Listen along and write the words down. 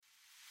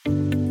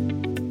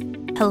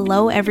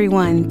Hello,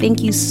 everyone. Thank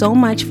you so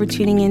much for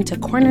tuning in to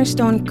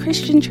Cornerstone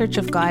Christian Church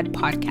of God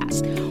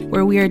podcast,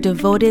 where we are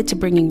devoted to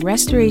bringing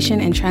restoration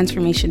and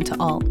transformation to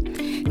all.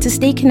 To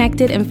stay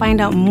connected and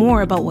find out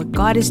more about what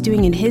God is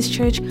doing in His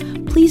church,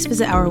 please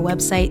visit our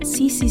website,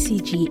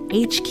 cccghq.org.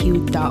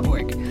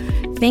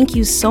 Thank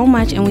you so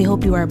much, and we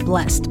hope you are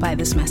blessed by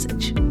this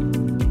message.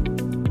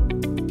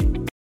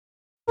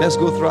 Let's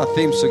go through our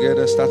themes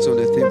together. Starts on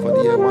the theme for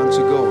the year. 1 to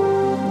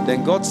go.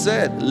 Then God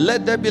said,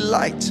 "Let there be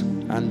light,"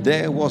 and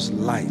there was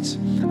light.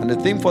 And the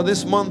theme for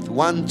this month,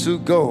 1 to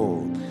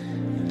go.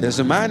 There's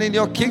a man in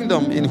your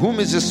kingdom in whom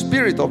is the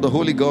Spirit of the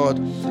Holy God,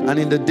 and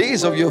in the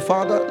days of your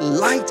father,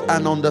 light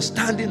and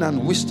understanding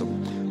and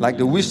wisdom, like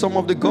the wisdom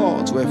of the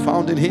gods, were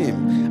found in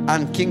him.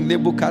 And King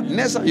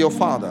Nebuchadnezzar, your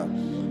father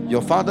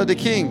the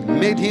king,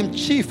 made him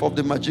chief of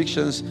the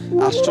magicians,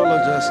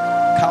 astrologers,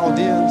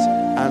 Chaldeans,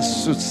 and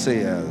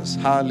soothsayers.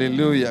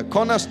 Hallelujah.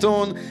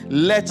 Cornerstone,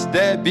 let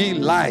there be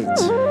light.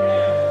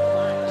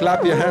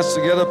 Clap your hands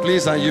together,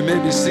 please, and you may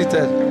be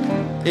seated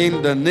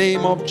in the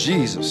name of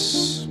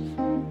Jesus.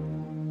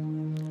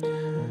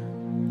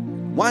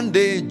 One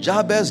day,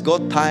 Jabez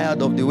got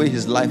tired of the way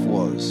his life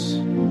was,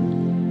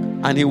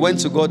 and he went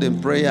to God in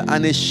prayer,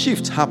 and a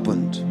shift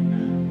happened.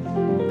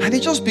 And he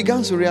just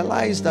began to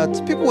realize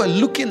that people were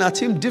looking at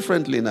him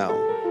differently now.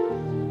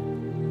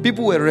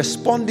 People were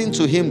responding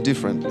to him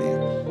differently.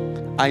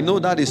 I know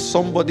that is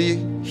somebody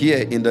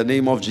here in the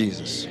name of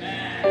Jesus.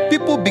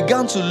 People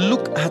began to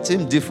look at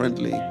him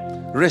differently,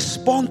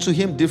 respond to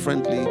him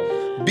differently,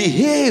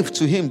 behave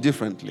to him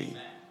differently.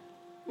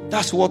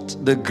 That's what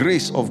the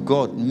grace of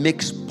God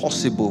makes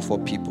possible for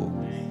people.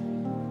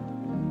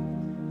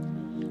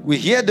 We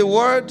hear the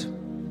word,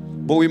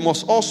 but we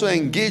must also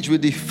engage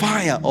with the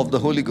fire of the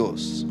Holy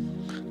Ghost.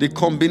 The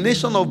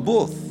combination of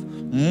both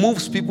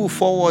moves people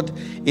forward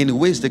in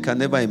ways they can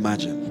never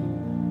imagine.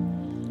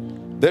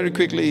 Very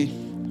quickly,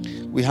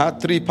 we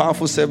had 3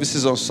 powerful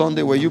services on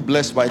Sunday. Were you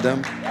blessed by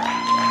them?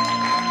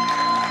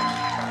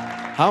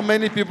 How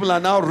many people are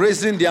now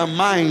raising their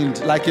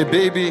mind like a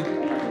baby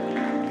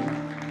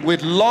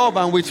with love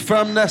and with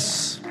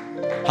firmness?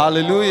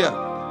 Hallelujah.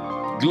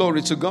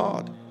 Glory to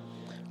God.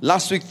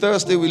 Last week,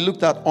 Thursday, we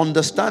looked at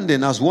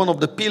understanding as one of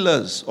the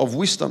pillars of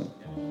wisdom.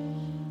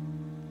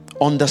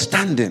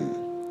 Understanding.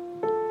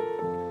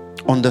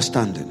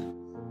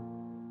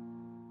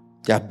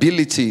 The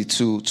ability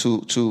to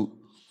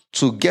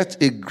get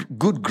a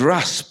good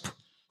grasp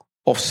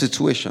of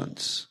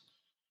situations.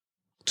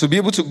 To be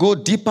able to go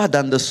deeper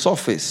than the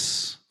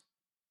surface.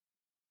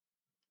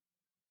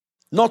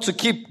 Not to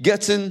keep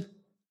getting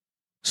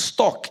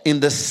stuck in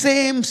the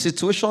same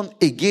situation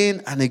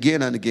again and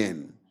again and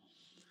again.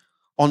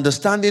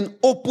 Understanding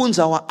opens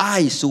our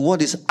eyes to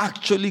what is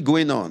actually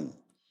going on,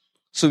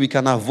 so we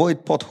can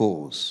avoid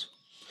potholes.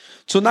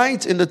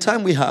 Tonight, in the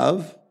time we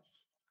have,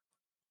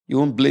 you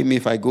won't blame me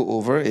if I go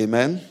over,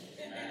 amen?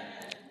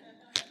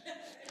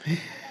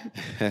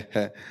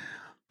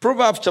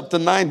 Proverbs chapter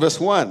 9 verse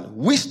 1.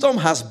 Wisdom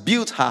has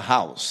built her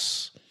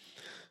house.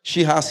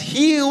 She has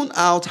hewn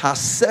out her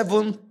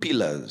 7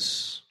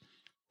 pillars.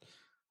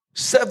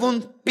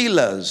 7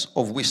 pillars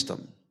of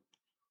wisdom.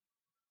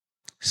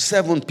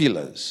 7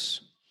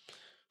 pillars.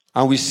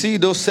 And we see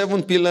those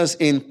 7 pillars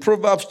in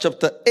Proverbs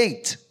chapter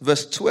 8,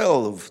 verse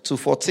 12 to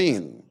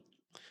 14.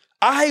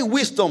 I,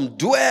 wisdom,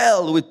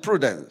 dwell with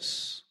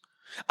prudence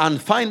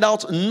and find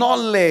out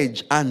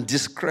knowledge and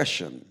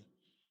discretion.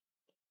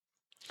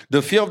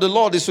 The fear of the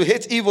Lord is to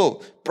hate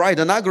evil, pride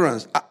and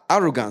arrogance,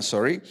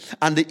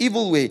 and the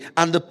evil way,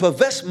 and the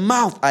perverse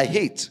mouth I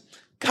hate.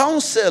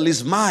 Counsel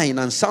is mine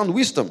and sound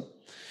wisdom.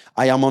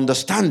 I am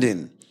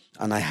understanding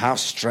and I have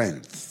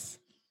strength.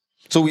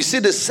 So we see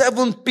the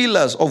 7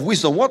 pillars of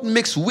wisdom. What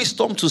makes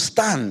wisdom to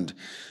stand?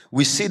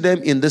 We see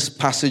them in this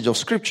passage of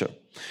scripture.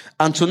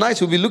 And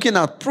tonight we'll be looking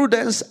at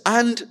prudence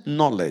and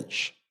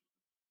knowledge.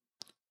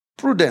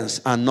 Prudence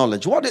and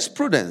knowledge. What is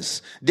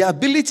prudence? The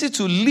ability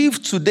to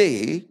live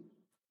today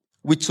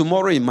with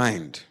tomorrow in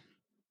mind.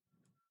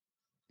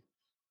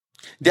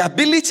 The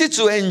ability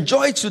to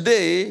enjoy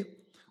today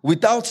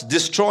without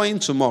destroying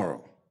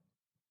tomorrow.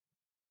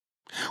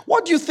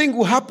 What do you think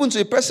will happen to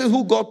a person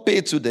who got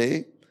paid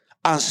today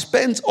and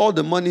spent all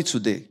the money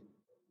today,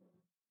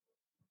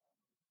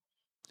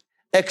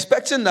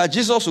 expecting that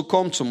Jesus will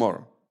come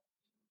tomorrow?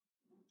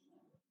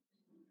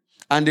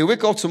 And they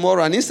wake up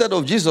tomorrow, and instead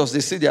of Jesus,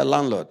 they see their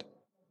landlord.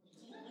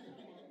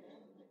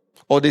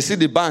 Or they see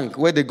the bank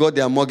where they got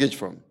their mortgage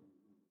from.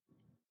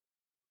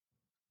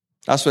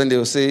 That's when they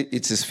will say,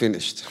 it is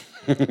finished.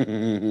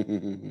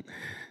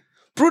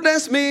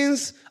 Prudence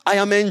means I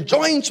am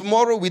enjoying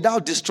tomorrow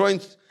without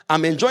destroying.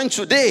 I'm enjoying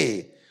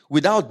today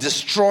without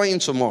destroying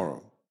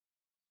tomorrow.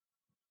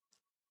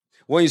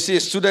 When you see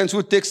a student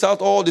who takes out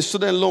all the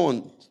student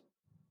loan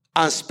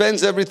and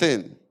spends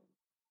everything,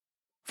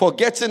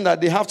 forgetting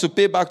that they have to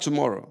pay back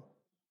tomorrow.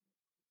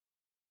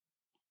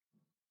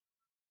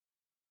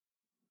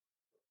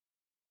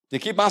 They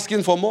keep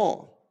asking for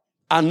more.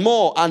 And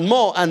more, and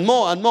more, and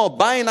more, and more.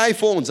 Buying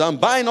iPhones and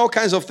buying all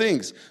kinds of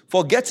things.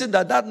 Forgetting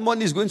that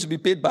money is going to be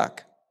paid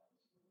back.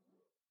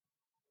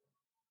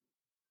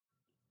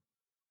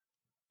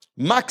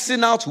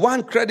 maxing out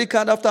one credit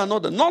card after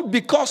another, not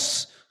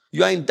because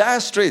you are in dire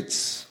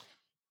straits,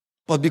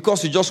 but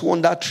because you just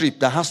want that trip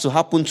that has to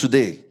happen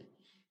today.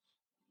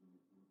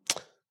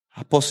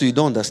 Apostle, you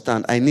don't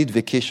understand. I need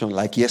vacation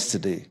like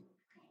yesterday.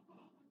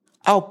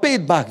 I'll pay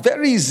it back.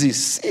 Very easy.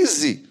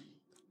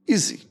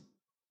 Easy.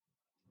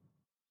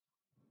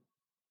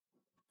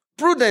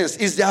 Prudence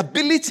is the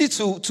ability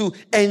to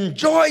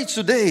enjoy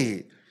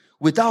today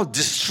without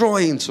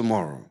destroying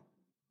tomorrow.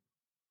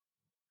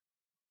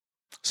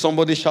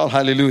 Somebody shout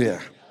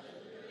hallelujah.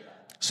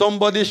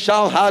 Somebody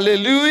shout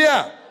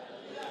hallelujah.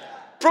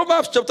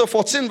 Proverbs chapter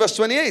 14 verse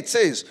 28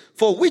 says,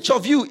 for which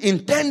of you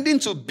intending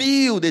to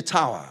build a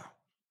tower?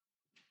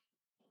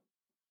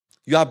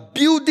 You are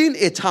building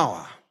a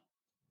tower.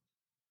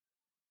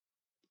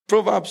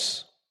 Luke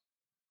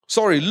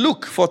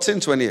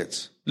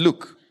 14:28.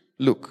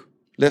 Luke.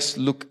 Let's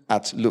look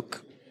at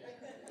Luke.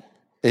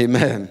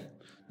 Amen.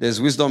 There's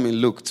wisdom in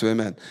Luke too,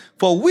 amen.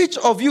 For which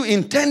of you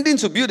intending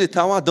to build a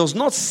tower does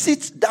not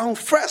sit down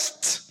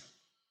first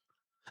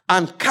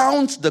and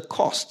count the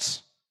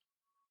costs,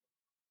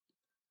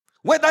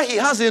 whether he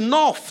has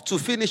enough to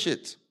finish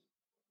it?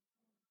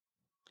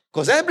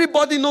 Because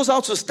everybody knows how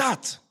to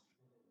start.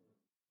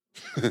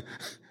 It's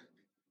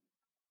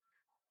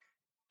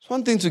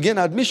one thing to gain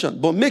admission,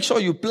 but make sure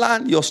you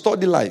plan your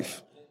study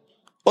life.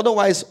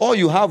 Otherwise, all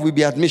you have will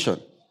be admission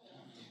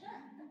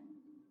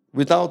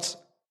without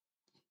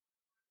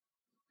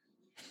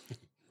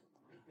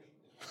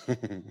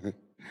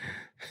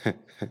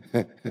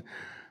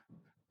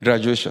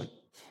graduation.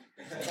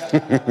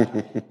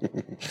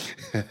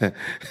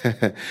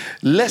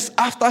 Lest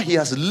after he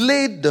has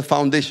laid the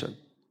foundation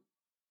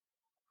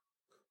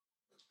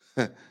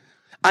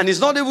and he's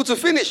not able to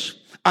finish,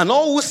 and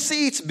all who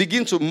see it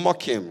begin to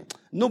mock him.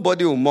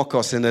 Nobody will mock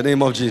us in the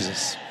name of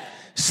Jesus.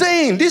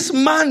 Saying, this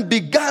man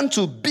began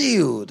to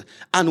build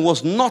and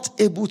was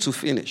not able to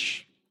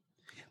finish.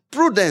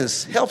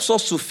 Prudence helps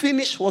us to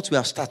finish what we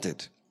have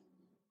started.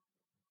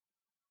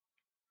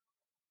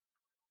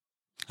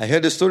 I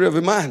heard the story of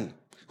a man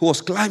who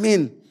was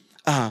climbing,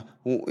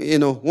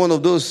 one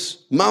of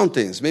those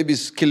mountains, maybe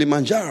it's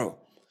Kilimanjaro.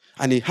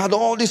 And he had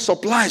all these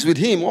supplies with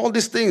him, all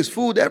these things,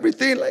 food,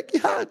 everything like he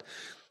had.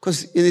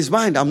 Because in his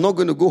mind, I'm not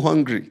going to go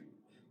hungry.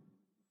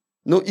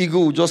 No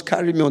eagle will just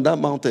carry me on that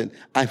mountain.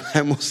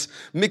 I must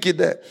make it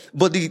there.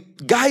 But the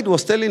guide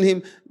was telling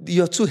him,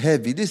 you're too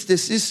heavy. This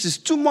is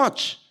too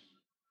much.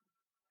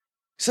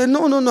 He said,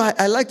 no,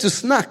 I like to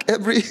snack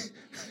every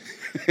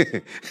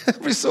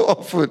so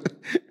often.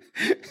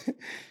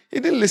 He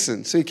didn't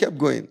listen, so he kept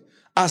going.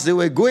 As they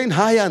were going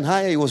higher and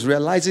higher, he was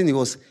realizing he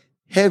was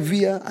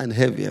heavier and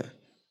heavier.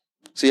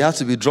 So he had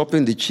to be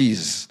dropping the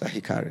cheese that he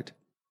carried.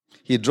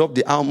 He dropped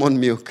the almond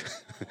milk.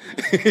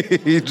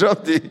 He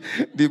dropped the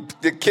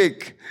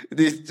cake,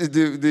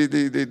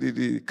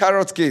 the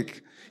carrot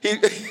cake.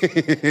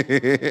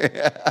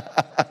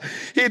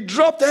 He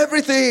dropped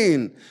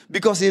everything.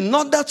 Because in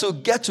order to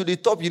get to the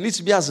top, you need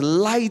to be as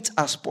light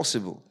as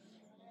possible.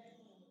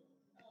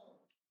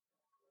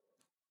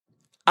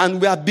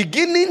 And we are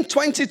beginning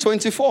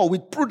 2024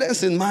 with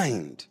prudence in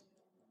mind.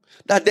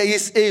 That there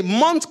is a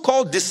month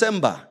called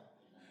December.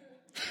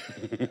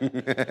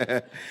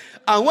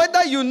 And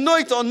whether you know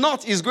it or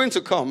not is going to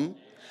come.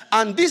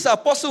 And this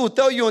apostle will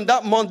tell you on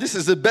that month, this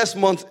is the best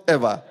month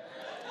ever.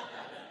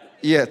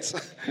 Yet.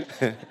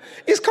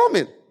 It's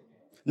coming.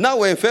 Now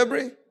we're in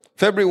February.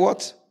 February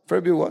what?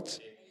 February what?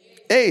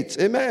 8.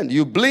 Amen.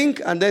 You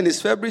blink and then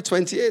it's February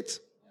 28th.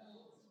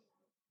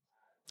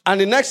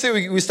 And the next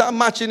day we start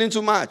marching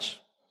into March.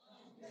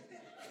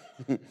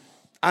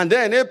 And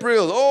then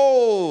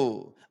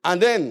April,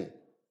 and then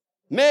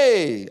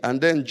May, and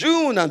then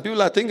June, and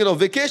people are thinking of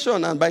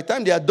vacation, and by the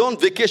time they are done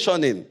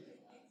vacationing,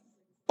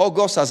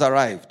 August has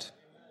arrived.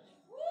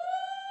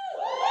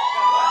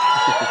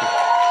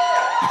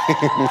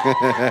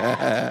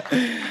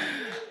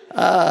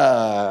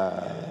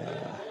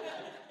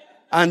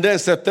 And then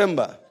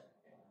September.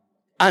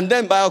 And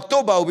then by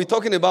October, we'll be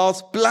talking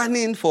about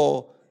planning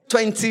for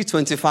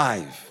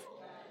 2025.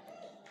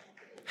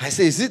 I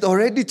say, is it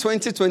already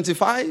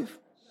 2025?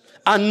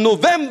 And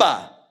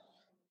November.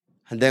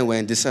 And then we're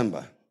in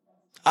December.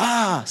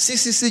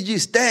 CCCG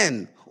is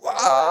 10.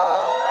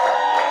 Wow.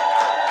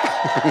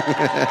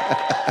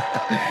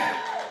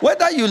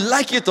 Whether you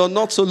like it or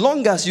not, so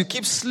long as you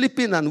keep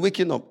sleeping and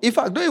waking up. In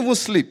fact, don't even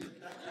sleep.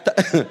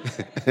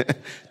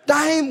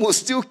 Time will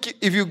still keep,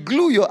 if you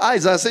glue your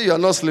eyes and say you're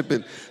not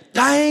sleeping,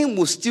 time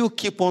will still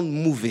keep on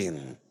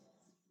moving.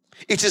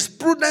 It is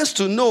prudence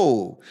to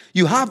know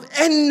you have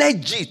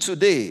energy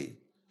today.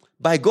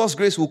 By God's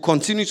grace, we'll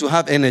continue to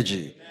have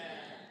energy.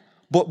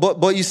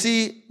 But you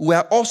see, we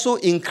are also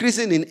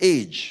increasing in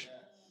age.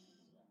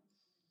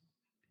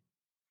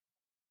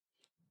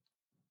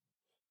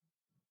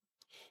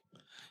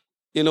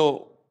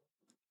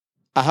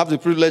 I have the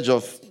privilege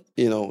of,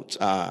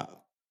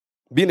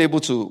 being able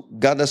to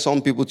gather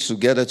some people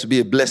together to be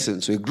a blessing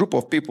to a group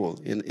of people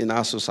in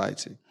our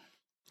society,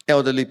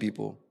 elderly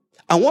people.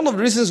 And one of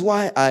the reasons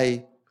why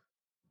I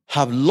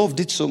have loved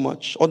it so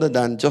much, other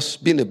than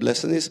just being a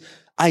blessing, is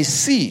I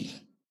see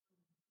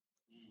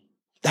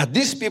that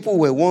these people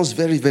were once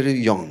very, very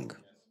young.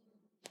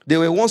 They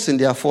were once in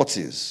their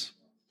 40s.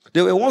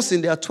 They were once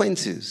in their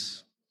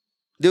 20s.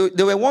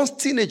 They were once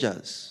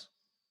teenagers.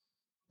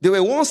 They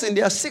were once in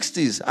their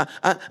 60s.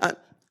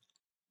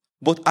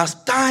 But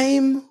as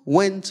time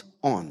went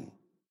on,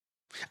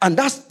 and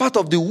that's part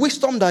of the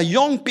wisdom that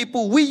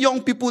we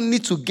young people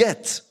need to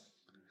get.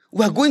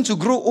 We are going to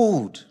grow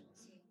old.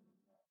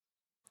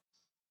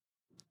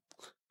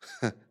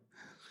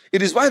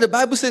 It is why the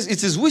Bible says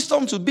it is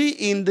wisdom to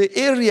be in the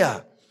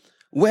area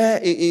where,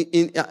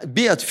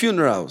 be at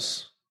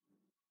funerals.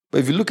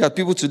 But if you look at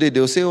people today,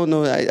 they'll say, oh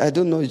no, I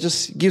don't know, it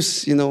just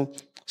gives,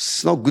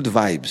 it's not good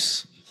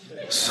vibes.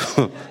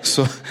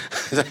 So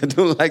I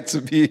don't like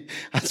to be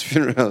at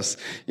funerals.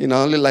 I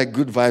only like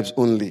good vibes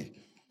only.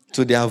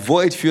 So they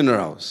avoid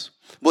funerals.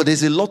 But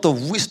there's a lot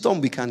of wisdom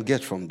we can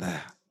get from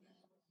there.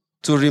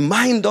 To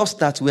remind us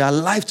that we are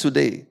alive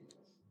today.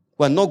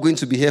 We're not going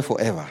to be here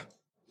forever.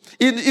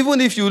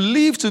 Even if you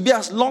live to be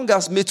as long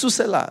as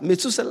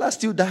Methuselah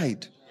still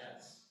died.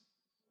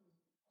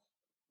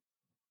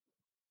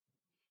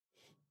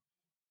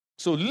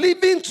 So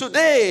living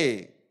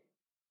today,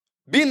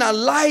 being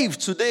alive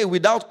today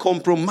without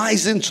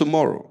compromising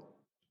tomorrow,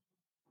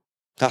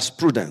 that's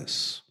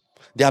prudence.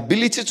 The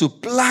ability to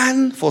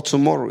plan for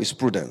tomorrow is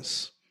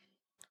prudence.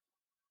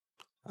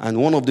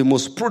 And one of the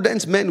most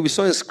prudent men we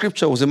saw in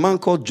scripture was a man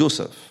called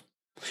Joseph.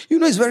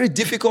 It's very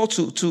difficult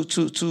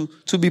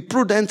to be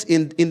prudent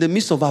in the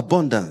midst of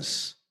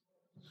abundance.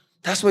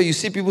 That's why you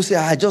see people say,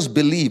 I just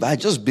believe.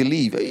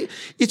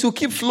 It will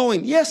keep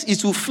flowing. Yes,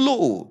 it will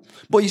flow.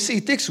 But you see,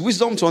 it takes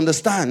wisdom to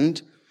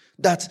understand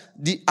that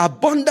the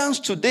abundance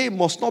today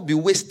must not be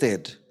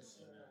wasted.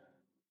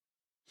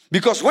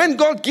 Because when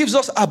God gives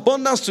us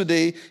abundance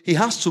today, he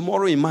has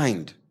tomorrow in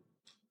mind.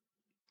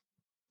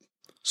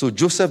 So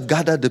Joseph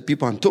gathered the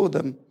people and told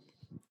them,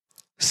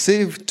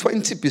 save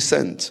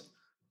 20%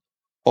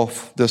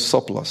 of the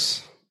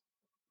surplus.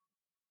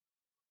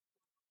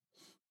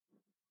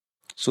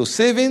 So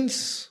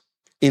savings,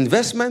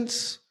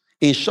 investments,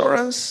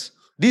 insurance,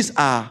 these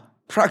are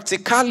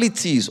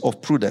practicalities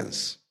of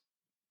prudence.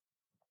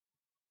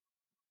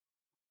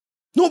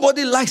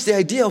 Nobody likes the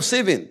idea of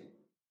saving.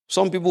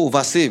 Some people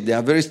oversave. They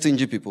are very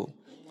stingy people.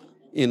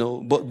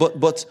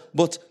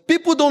 But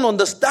people don't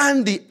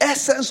understand the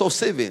essence of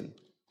saving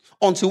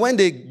until when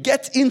they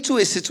get into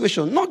a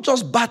situation, not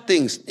just bad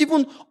things,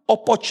 even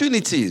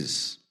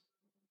opportunities.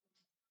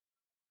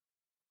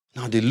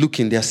 Now they look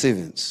in their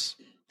savings.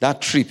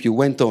 That trip you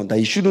went on that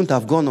you shouldn't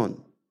have gone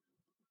on.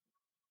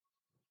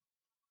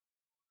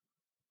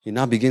 You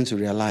now begin to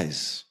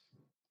realize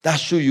that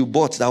shoe you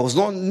bought that was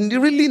not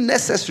really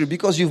necessary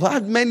because you've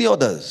had many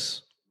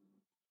others.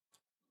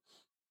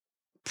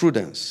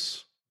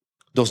 Prudence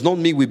does not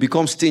mean we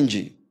become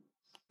stingy.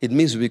 It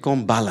means we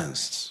become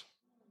balanced.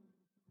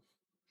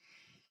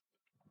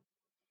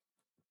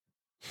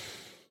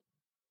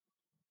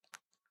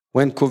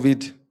 When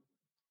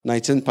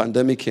COVID-19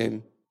 pandemic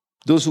came,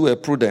 those who were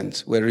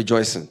prudent were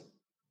rejoicing.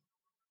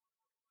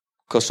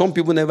 Because some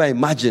people never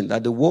imagined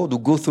that the world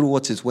would go through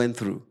what it went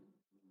through.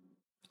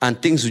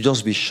 And things would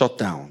just be shut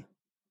down.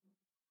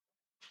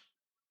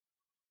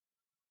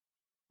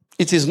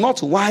 It is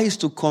not wise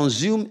to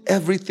consume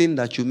everything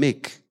that you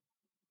make.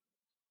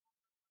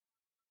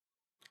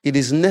 It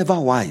is never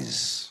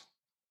wise.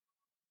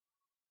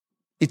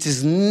 It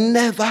is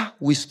never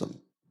wisdom.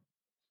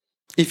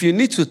 If you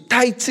need to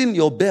tighten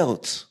your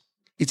belt,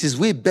 it is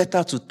way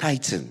better to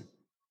tighten.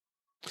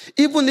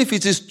 Even if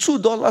it is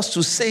 $2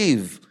 to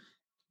save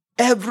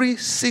every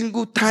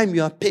single time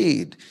you are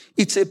paid,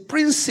 it's a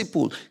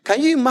principle.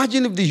 Can you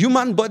imagine if the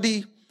human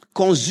body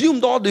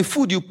consumed all the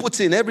food you put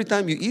in every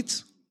time you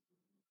eat?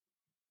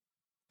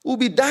 We'll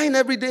be dying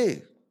every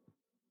day.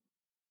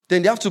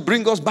 Then they have to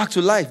bring us back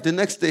to life the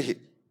next day.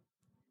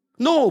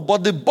 No,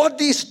 but the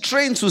body is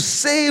trained to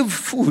save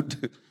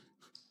food.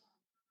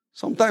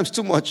 Sometimes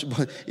too much,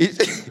 but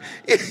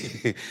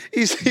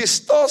it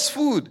stores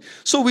food.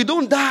 So we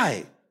don't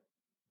die.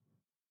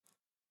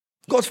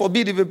 God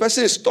forbid, if a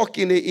person is stuck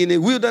in a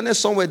wilderness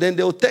somewhere, then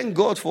they'll thank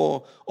God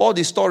for all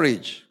the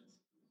storage.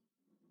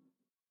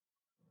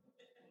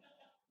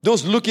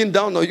 Those looking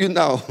down on you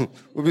now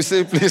will be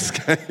saying, please,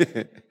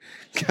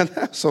 can I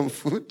have some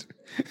food?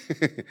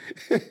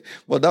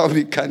 But that would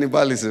be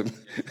cannibalism.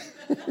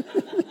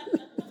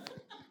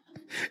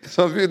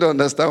 Some people don't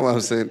understand what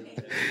I'm saying.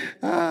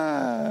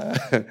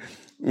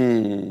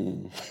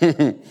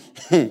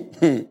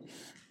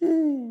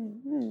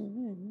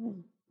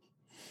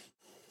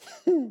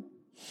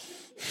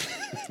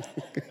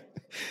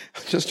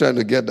 I'm just trying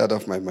to get that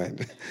off my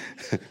mind.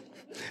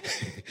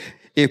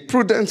 A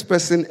prudent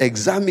person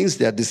examines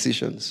their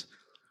decisions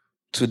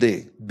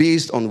today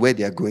based on where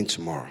they are going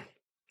tomorrow.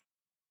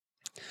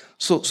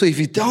 So if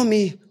you tell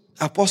me,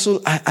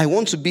 Apostle, I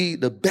want to be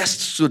the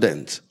best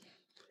student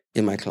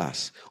in my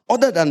class,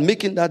 other than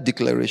making that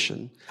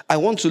declaration, I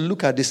want to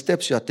look at the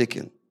steps you are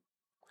taking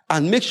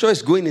and make sure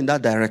it's going in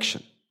that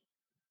direction.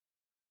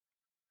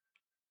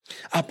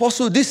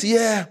 Apostle, this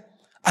year,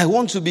 I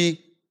want to be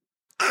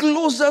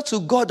closer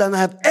to God than I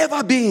have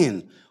ever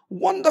been.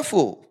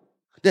 Wonderful.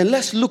 Then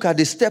let's look at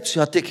the steps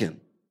you are taking.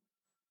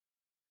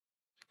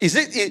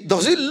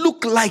 Does it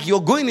look like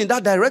you're going in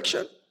that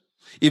direction?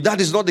 If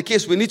that is not the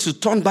case, we need to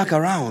turn back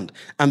around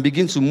and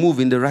begin to move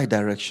in the right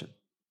direction.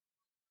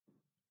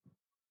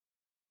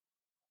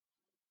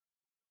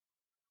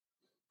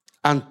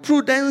 And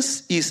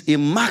prudence is a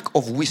mark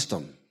of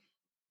wisdom.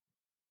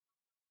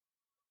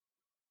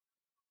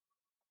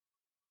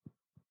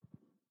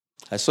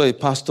 I saw a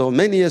pastor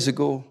many years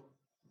ago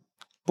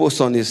post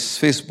on his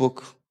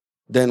Facebook,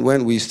 then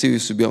when we still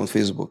used to be on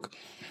Facebook,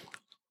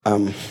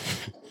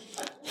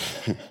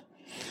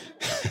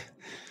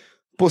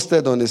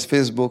 posted on his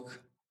Facebook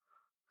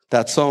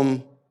that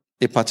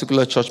a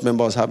particular church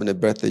member was having a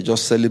birthday,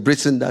 just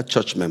celebrating that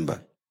church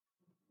member.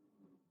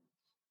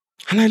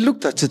 And I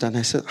looked at it and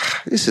I said,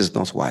 this is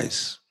not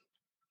wise.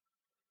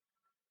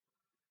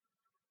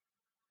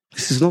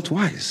 This is not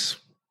wise.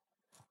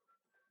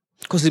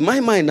 Because in my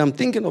mind, I'm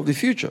thinking of the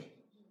future.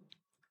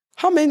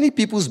 How many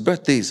people's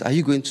birthdays are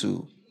you going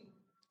to?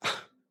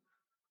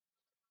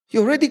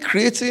 You're already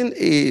creating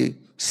a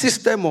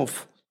system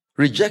of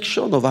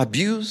rejection, of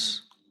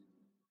abuse.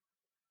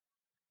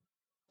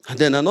 And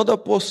then another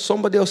post,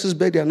 somebody else's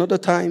birthday, another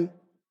time.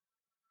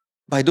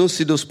 But I don't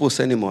see those posts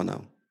anymore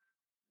now.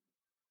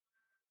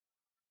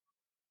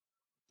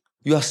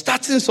 You are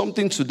starting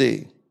something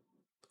today.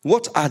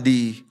 What are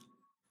the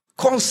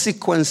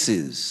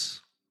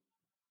consequences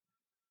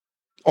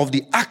of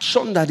the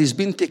action that is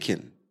being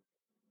taken?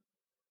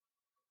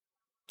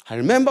 I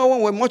remember when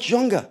we were much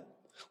younger,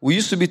 we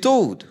used to be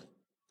told,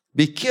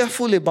 be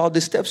careful about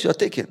the steps you're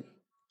taking.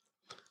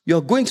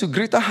 You're going to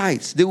greater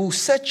heights. They will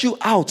set you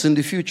out in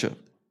the future.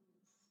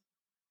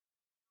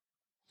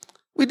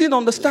 We didn't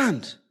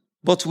understand.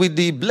 But with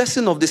the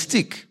blessing of the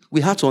stick,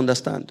 we had to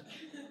understand.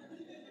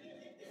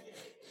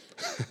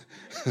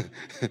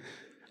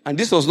 And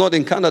this was not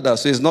in Canada,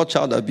 so it's not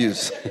child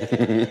abuse.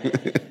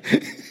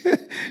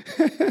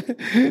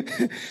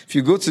 If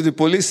you go to the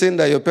police saying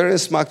that your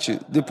parents smacked you,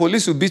 the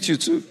police will beat you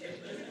too.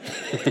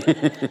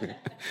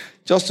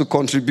 Just to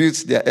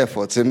contribute their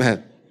efforts.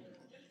 Amen.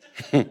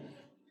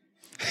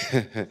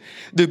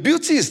 The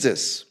beauty is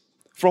this.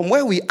 From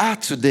where we are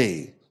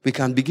today, we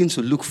can begin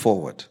to look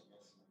forward.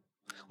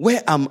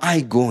 Where am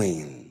I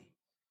going?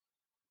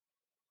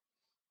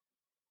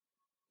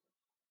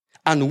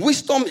 And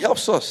wisdom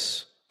helps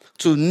us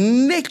to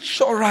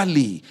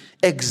naturally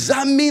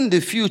examine the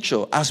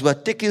future as we're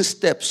taking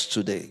steps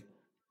today.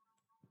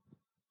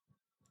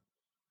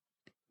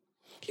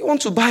 You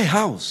want to buy a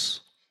house.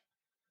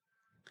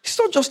 It's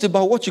not just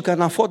about what you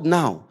can afford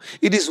now.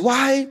 It is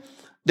why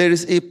there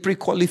is a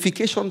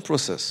pre-qualification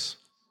process.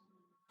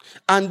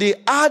 And they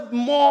add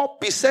more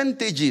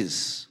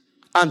percentages.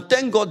 And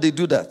thank God they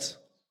do that.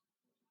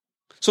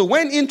 So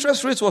when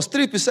interest rates was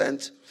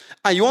 3%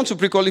 and you want to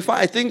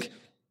pre-qualify, I think,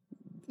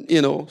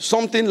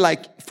 something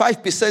like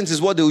 5%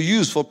 is what they'll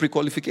use for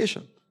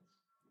pre-qualification.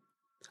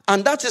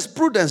 And that is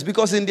prudence,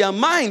 because in their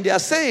mind, they are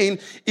saying,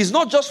 it's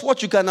not just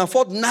what you can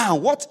afford now.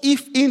 What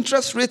if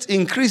interest rate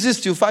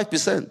increases to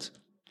 5%?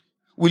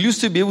 Will you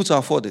still be able to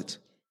afford it?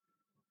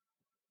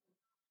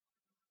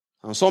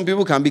 And some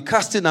people can be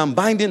casting and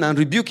binding and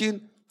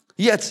rebuking,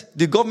 yet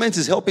the government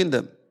is helping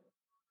them.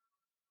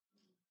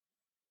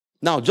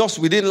 Now, just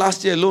within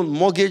last year alone,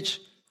 mortgage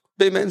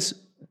payments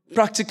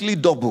practically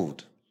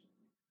doubled.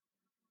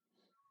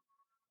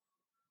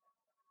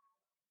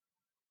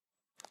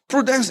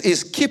 Prudence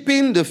is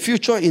keeping the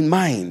future in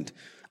mind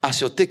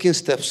as you're taking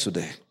steps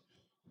today.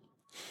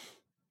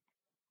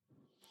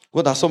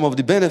 What are some of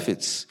the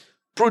benefits?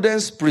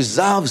 Prudence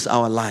preserves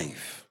our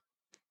life.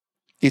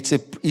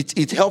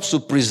 It helps to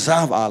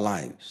preserve our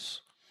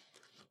lives.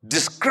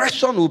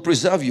 Discretion will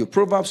preserve you.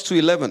 Proverbs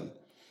 2:11.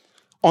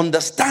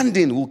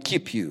 Understanding will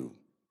keep you.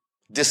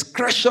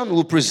 Discretion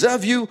will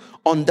preserve you.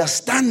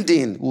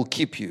 Understanding will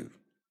keep you.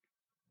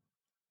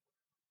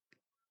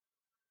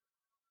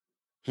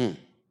 And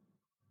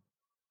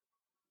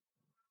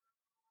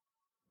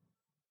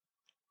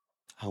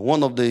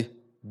one of the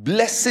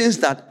blessings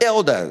that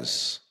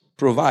elders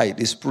provide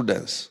is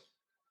prudence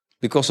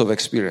because of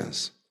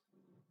experience.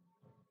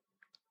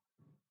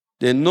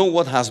 They know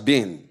what has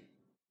been.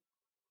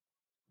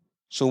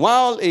 So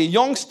while a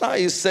youngster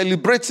is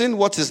celebrating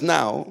what is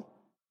now,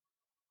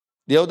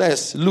 the elder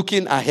is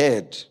looking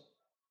ahead.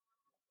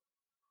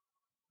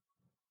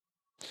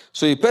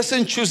 So a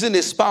person choosing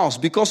a spouse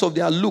because of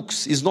their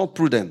looks is not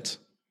prudent.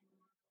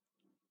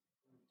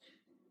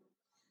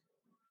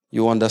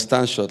 You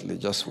understand shortly.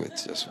 Just wait.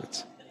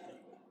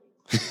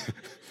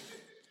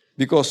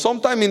 Because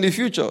sometime in the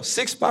future,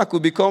 6-pack will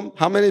become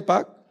how many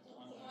pack?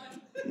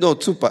 No,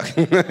 2-pack.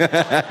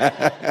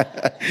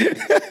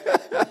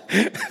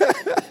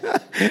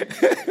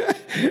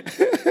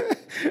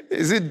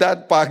 Is it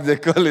that pack they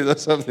call it or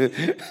something?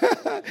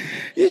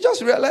 You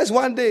just realize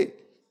one day,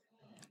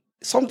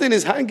 something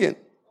is hanging.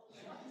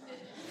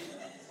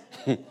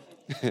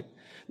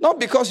 Not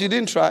because you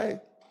didn't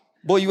try,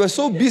 but you were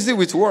so busy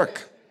with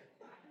work.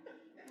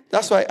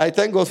 That's why I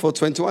thank God for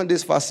 21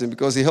 days fasting,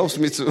 because it helps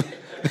me to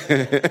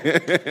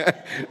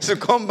to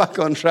come back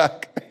on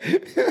track.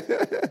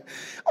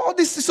 All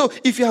this. So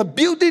if you are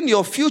building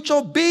your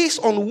future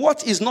based on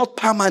what is not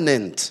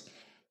permanent,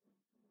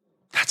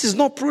 that is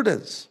not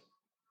prudence.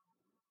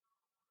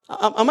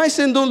 Am I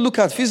saying don't look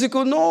at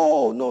physical?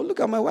 No, look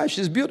at my wife.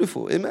 She's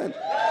beautiful. Amen.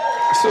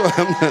 So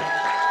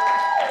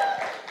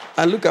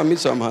and look at me,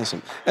 so I'm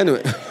handsome.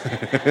 Anyway.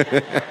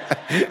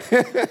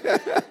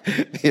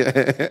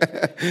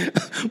 Yeah.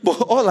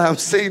 But all I'm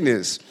saying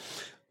is,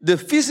 the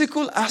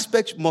physical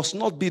aspect must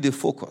not be the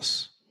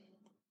focus.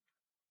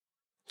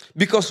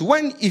 Because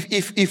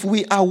if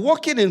we are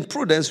walking in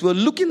prudence, we're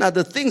looking at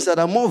the things that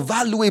are more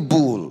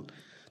valuable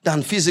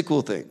than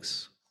physical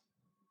things.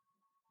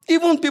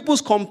 Even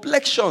people's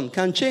complexion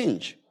can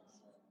change.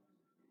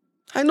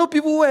 I know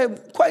people who were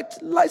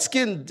quite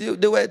light-skinned.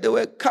 They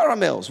were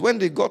caramels when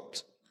they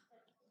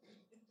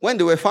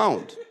were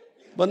found.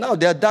 But now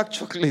they are dark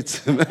chocolates.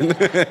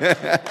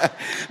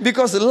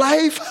 Because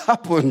life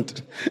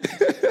happened.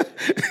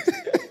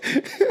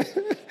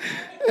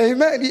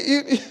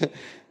 Amen.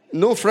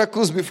 No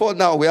freckles before,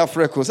 now we have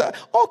freckles.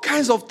 All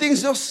kinds of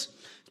things just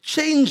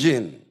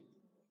changing.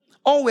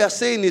 All we are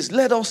saying is,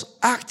 let us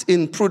act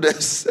in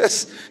prudence.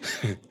 Let's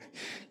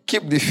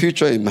keep the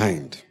future in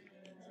mind.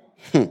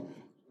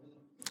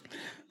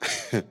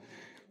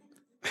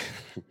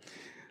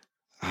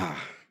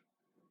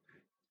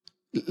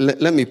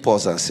 Let me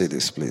pause and say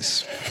this,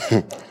 please.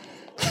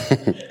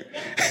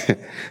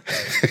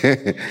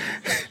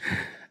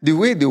 The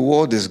way the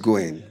world is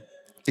going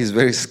is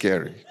very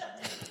scary.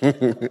 I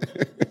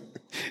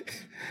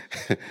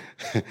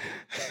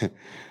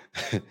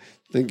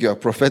think you are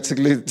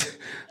prophetically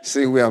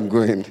saying where I'm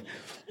going.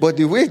 But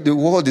the way the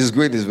world is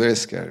going is very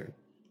scary.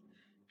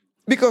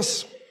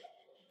 Because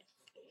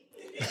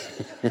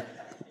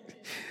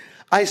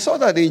I saw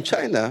that in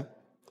China,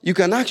 they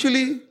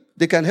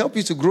can help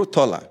you to grow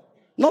taller.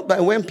 Not by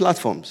wearing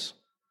platforms.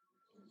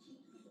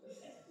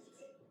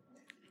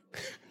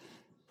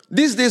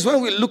 These days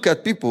when we look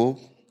at people,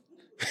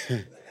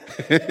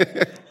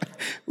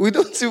 we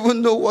don't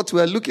even know what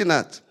we're looking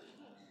at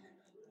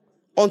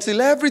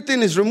until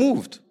everything is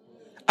removed.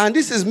 And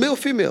this is male,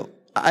 female.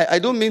 I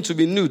don't mean to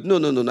be nude.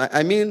 No.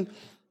 I mean,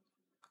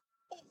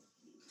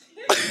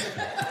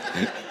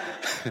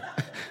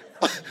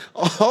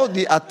 all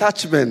the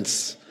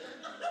attachments.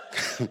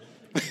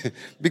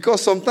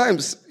 Because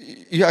sometimes,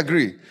 you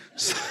agree,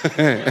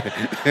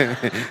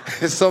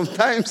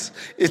 sometimes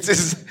it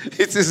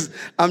is,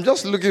 I'm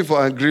just looking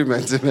for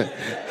agreement.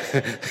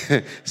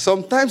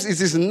 Sometimes it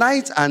is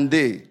night and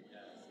day.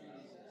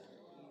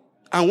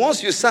 And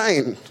once you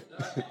sign,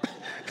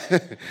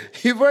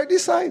 you've already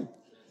signed.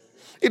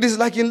 It is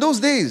like in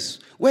those days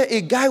where a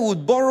guy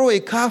would borrow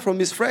a car from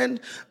his friend,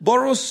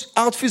 borrows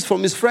outfits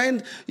from his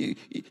friend,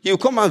 you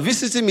come and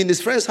visit him in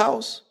his friend's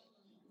house.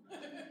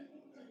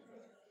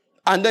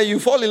 And then you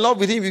fall in love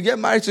with him, you get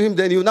married to him,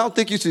 then he'll now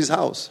take you to his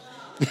house.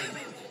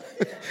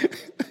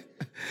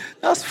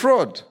 That's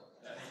fraud.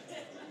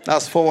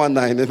 That's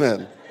 419,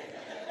 amen.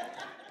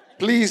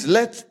 Please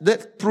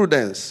let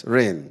prudence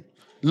reign.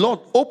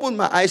 Lord, open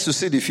my eyes to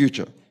see the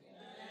future.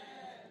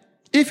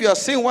 If you are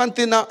seeing one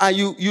thing now and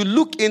you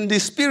look in the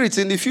spirit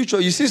in the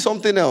future, you see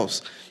something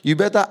else, you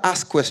better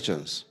ask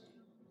questions.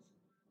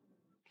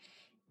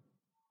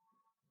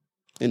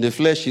 In the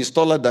flesh, he's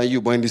taller than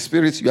you, but in the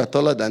spirit, you are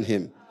taller than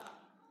him.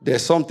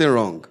 There's something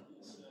wrong.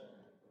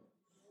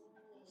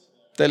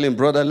 Tell him,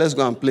 brother, let's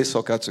go and play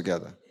soccer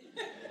together.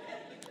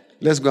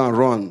 Let's go and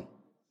run.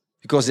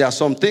 Because there are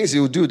some things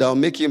he'll do that will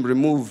make him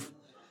remove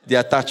the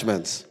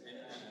attachments.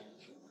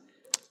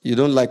 You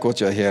don't like what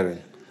you're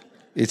hearing.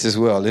 It is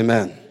well.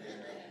 Amen.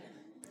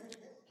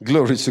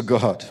 Glory to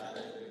God.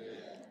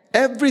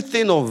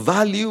 Everything of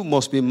value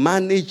must be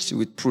managed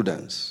with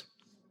prudence.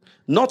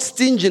 Not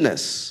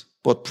stinginess,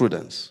 but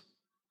prudence.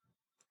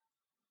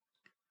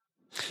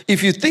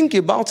 If you think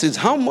about it,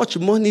 how much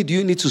money do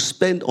you need to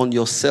spend on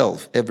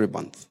yourself every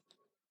month?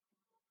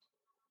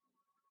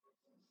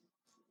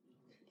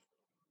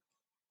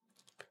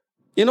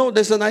 You know,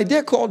 there's an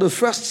idea called the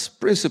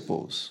first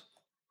principles.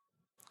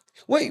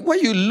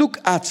 Where you look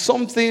at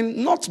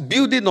something, not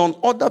building on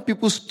other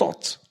people's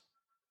thoughts.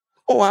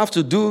 Oh, I have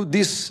to do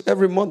this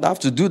every month. I have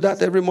to do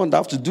that every month. I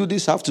have to do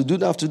this. I have to do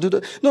that. I have to do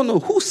that. No.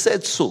 Who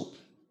said so?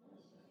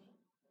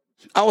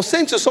 I was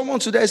saying to someone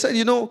today, I said,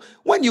 you know,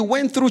 when you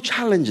went through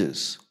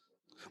challenges,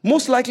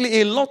 most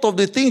likely a lot of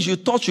the things you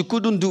thought you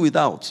couldn't do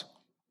without,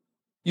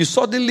 you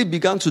suddenly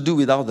began to do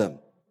without them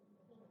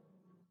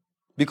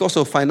because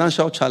of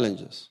financial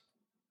challenges.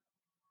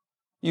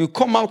 You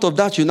come out of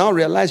that, you now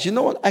realize, you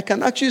know what, I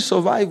can actually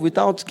survive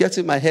without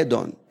getting my head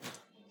on.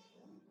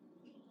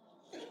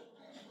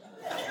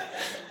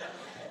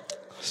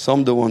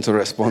 Some don't want to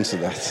respond to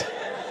that.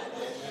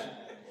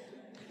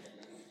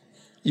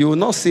 You will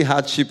not see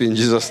hardship in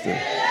Jesus' name.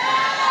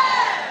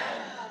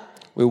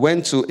 We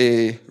went to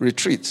a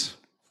retreat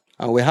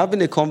and we're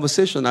having a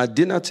conversation at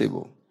dinner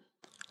table.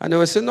 And they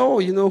were saying, oh,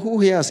 you know,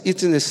 who here has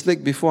eaten a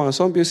snake before? And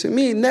some people say,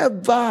 me,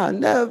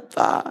 never.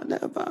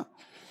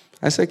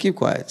 I said, keep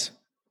quiet.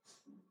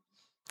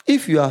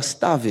 If you are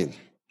starving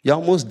You're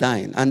almost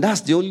dying. And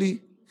that's the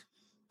only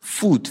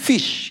food.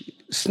 Fish.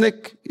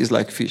 Snake is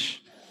like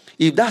fish.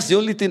 If that's the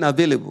only thing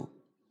available,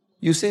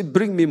 you say,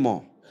 bring me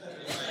more.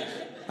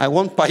 I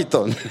want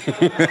python.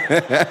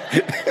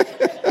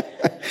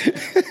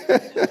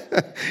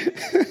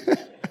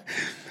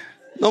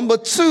 Number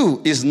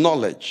 2 is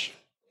knowledge.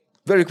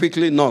 Very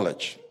quickly,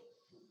 knowledge.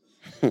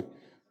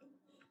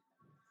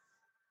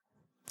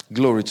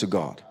 Glory to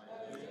God.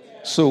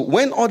 So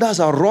when others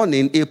are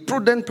running, a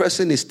prudent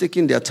person is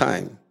taking their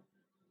time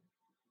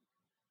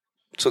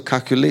to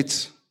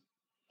calculate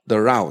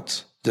the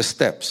route, the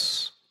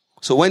steps.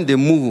 So when they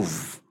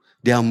move,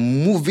 they are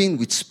moving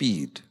with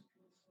speed.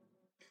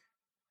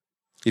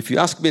 If you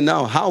ask me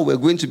now how we're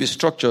going to be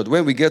structured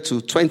when we get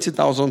to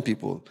 20,000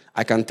 people,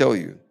 I can tell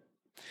you.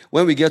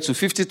 When we get to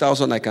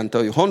 50,000, I can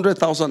tell you.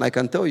 100,000, I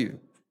can tell you.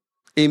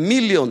 1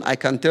 million, I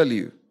can tell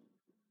you.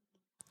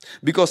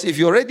 Because if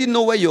you already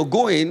know where you're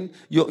going,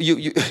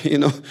 you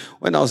know,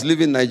 when I was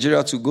leaving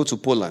Nigeria to go to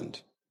Poland,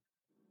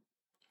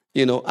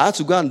 I had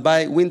to go and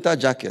buy winter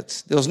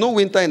jackets. There was no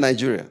winter in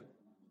Nigeria.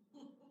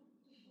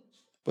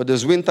 But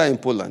there's winter in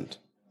Poland.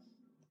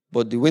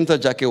 But the winter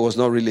jacket was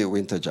not really a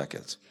winter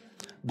jacket.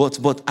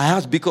 But I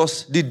had,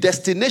 because the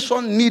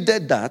destination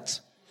needed that,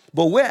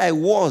 but where I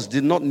was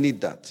did not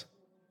need that.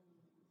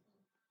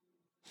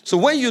 So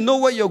when you know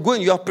where you're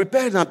going, you are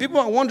prepared. And people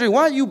are wondering,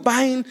 why are you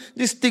buying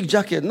this thick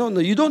jacket? No,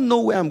 you don't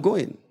know where I'm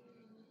going.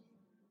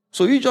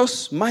 So you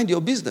just mind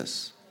your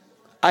business.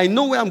 I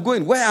know where I'm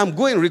going. Where I'm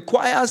going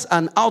requires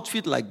an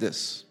outfit like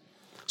this.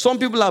 Some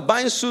people are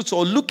buying suits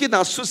or looking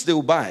at suits they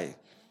will buy.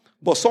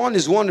 But someone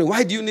is wondering,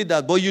 why do you need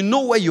that? But you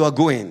know where you are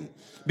going.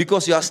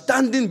 Because you are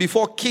standing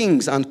before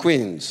kings and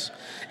queens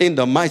in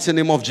the mighty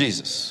name of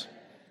Jesus.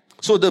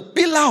 So the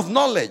pillar of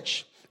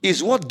knowledge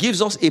is what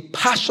gives us a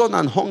passion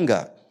and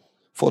hunger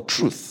for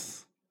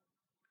truth.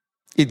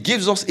 It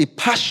gives us a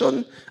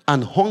passion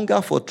and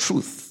hunger for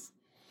truth.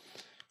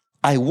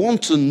 I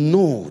want to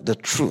know the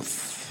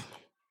truth.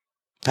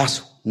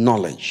 That's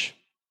knowledge.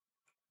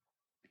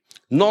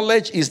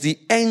 Knowledge is the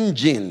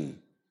engine,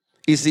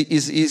 is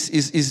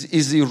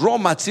the raw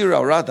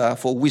material rather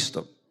for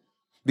wisdom.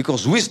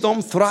 Because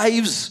wisdom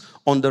thrives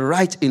on the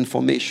right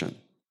information.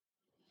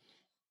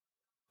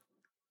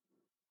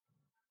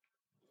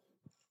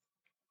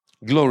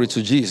 Glory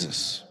to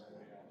Jesus.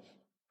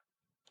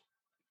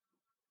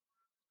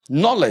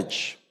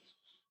 Knowledge,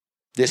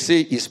 they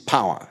say, is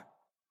power.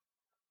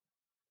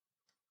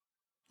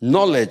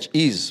 Knowledge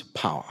is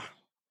power.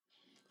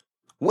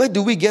 Where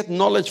do we get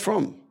knowledge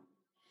from?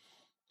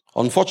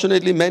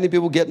 Unfortunately, many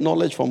people get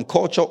knowledge from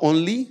culture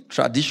only,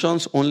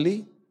 traditions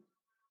only.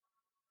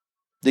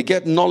 They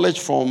get knowledge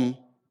from,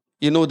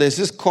 there's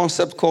this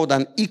concept called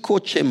an echo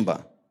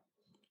chamber.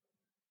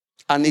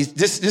 And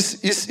this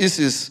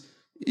is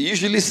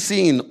usually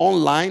seen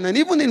online and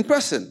even in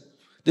person,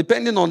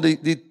 depending on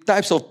the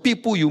types of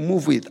people you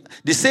move with.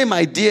 The same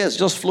idea is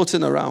just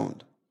floating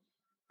around.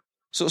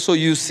 So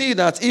you see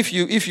that if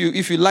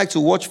you like to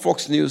watch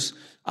Fox News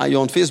and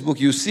you're on Facebook,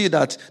 you see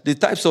that the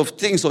types of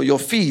things on your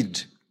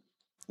feed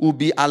will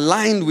be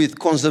aligned with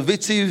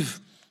conservative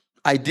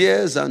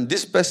ideas, and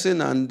this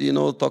person and,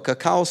 Tucker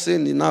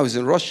Carlson now is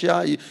in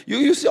Russia.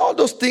 You see all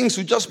those things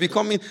will just be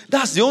coming.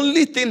 That's the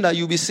only thing that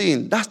you'll be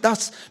seeing.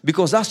 That's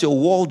because that's your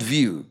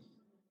worldview.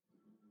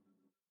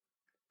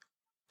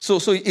 So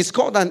it's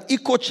called an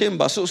echo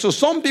chamber. So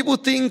some people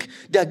think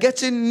they're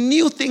getting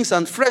new things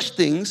and fresh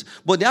things,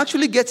 but they're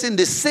actually getting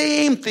the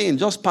same thing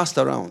just passed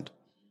around.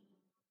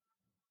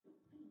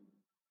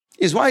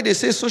 It's why they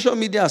say social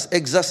media has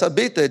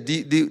exacerbated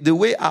the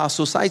way our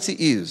society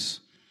is.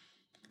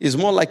 It's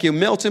more like a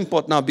melting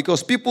pot now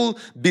because people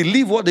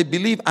believe what they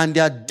believe and they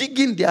are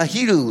digging their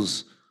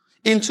heels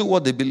into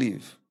what they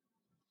believe.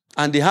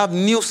 And they have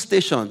news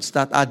stations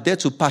that are there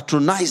to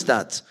patronize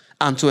that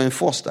and to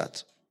enforce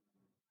that.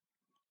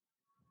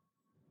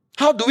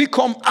 How do we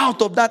come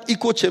out of that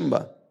echo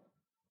chamber?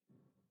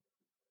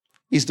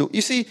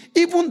 You see,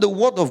 even the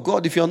word of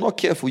God, if you're not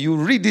careful, you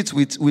read it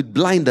with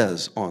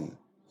blinders on.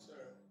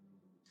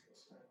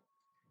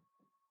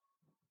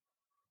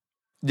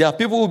 There are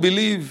people who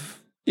believe,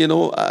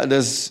 I'm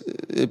not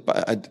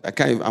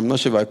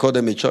sure if I call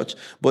them a church,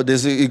 but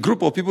there's a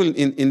group of people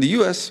in the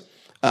US,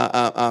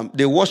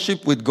 they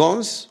worship with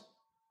guns.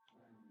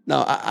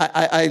 Now,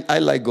 I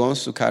like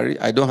guns to carry.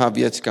 I don't have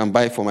yet, can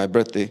buy for my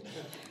birthday,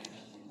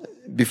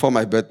 before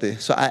my birthday.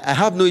 So I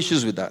have no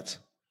issues with that.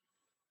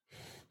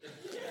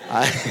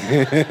 I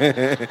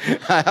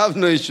have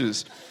no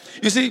issues.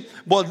 You see,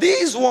 but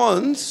these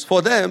ones,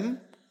 for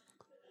them,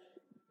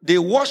 they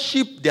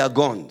worship their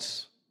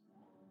guns.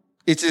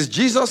 It is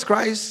Jesus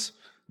Christ,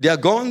 their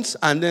guns,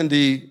 and then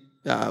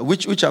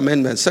which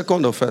amendment?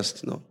 Second or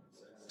first? No.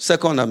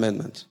 Second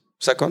amendment.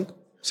 Second?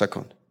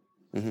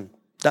 Mm-hmm.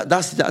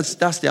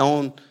 That's their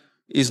own.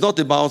 It's not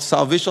about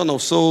salvation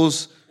of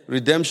souls,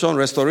 redemption,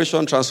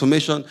 restoration,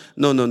 transformation.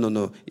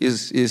 No.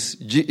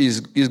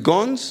 Is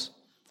guns?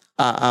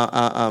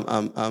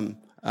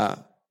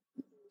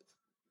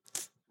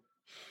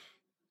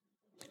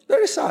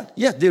 Very sad.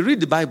 Yes, they read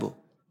the Bible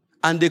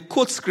and they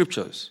quote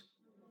scriptures.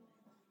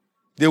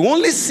 They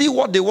only see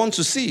what they want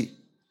to see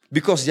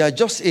because they are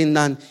just in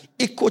an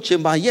echo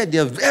chamber, yet they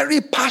are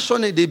very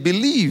passionate. They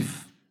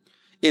believe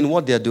in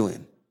what they are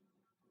doing.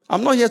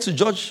 I'm not here to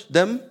judge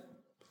them.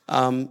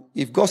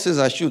 If God says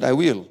I should, I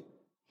will.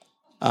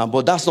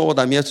 But that's not what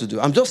I'm here to do.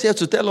 I'm just here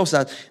to tell us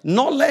that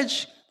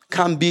knowledge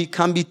can be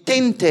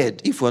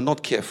tainted if we're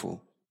not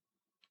careful.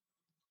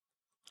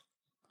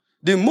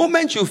 The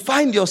moment you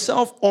find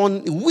yourself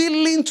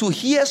unwilling to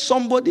hear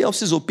somebody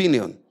else's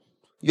opinion,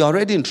 you're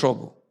already in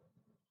trouble.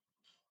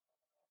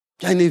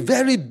 You're in a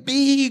very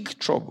big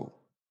trouble.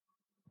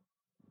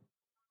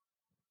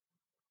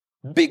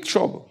 Big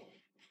trouble.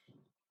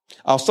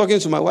 I was talking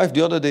to my wife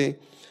the other day,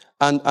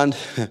 and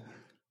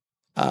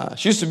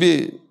she used to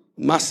be a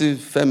massive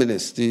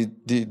feminist, the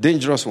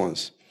dangerous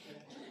ones.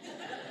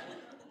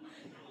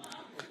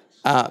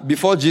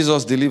 Before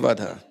Jesus delivered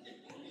her.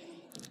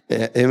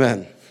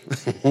 Amen.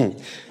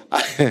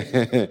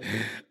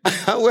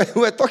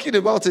 We're talking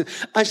about it,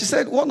 and she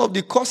said one of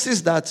the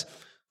causes that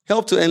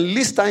helped to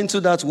enlist her into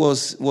that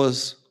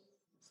was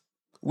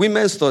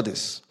women's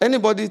studies.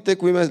 Anybody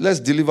take women's? Let's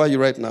deliver you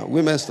right now.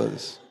 Women's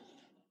studies.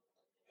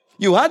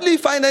 You hardly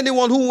find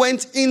anyone who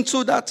went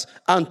into that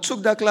and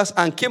took that class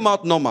and came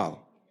out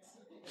normal.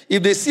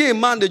 If they see a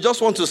man, they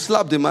just want to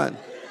slap the man.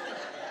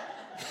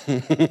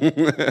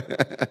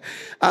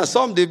 And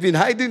some, they've been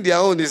hiding their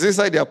own. It's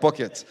inside their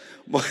pocket.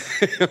 But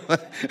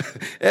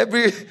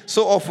every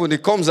so often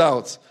it comes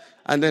out,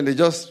 and then they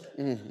just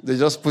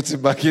put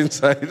it back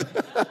inside.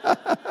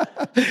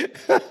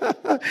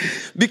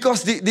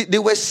 Because they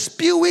were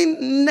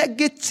spewing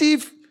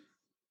negative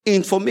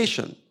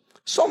information.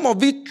 Some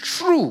of it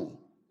true,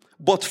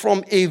 but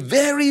from a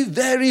very,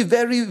 very,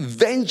 very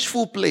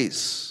vengeful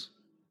place.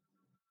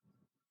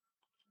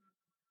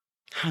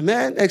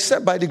 Amen.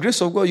 Except by the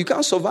grace of God, you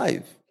can't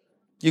survive.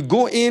 You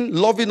go in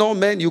loving all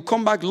men, you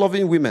come back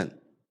loving women.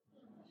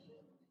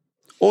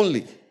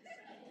 Only.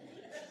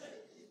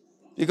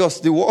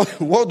 Because the world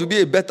would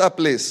be a better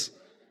place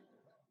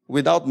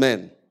without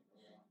men.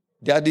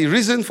 They are the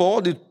reason for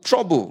all the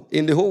trouble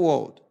in the whole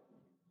world.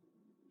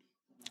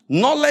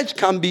 Knowledge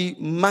can be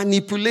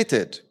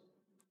manipulated.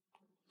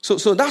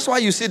 So that's why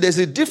you see there's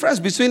a difference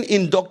between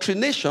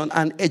indoctrination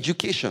and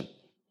education.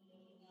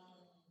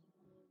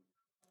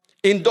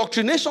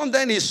 Indoctrination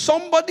then is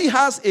somebody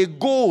has a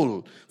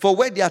goal for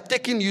where they are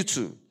taking you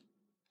to.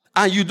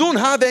 And you don't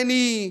have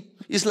any,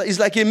 it's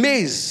like a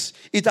maze.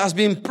 It has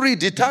been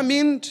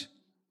predetermined.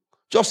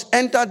 Just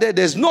enter there.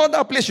 There's no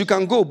other place you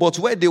can go but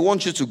where they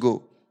want you to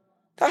go.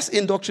 That's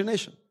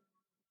indoctrination.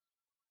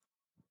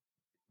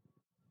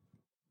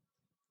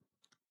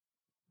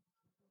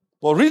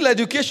 But real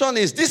education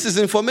is, this is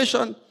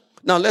information.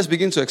 Now let's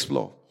begin to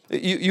explore.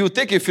 You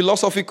take a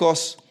philosophy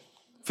course,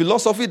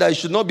 philosophy that you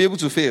should not be able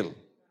to fail.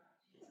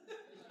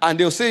 And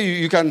they'll say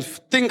you can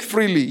think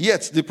freely.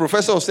 Yet the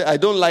professor will say, I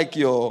don't like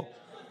your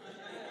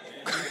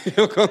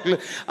conclusion.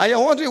 And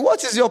you're wondering,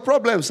 what is your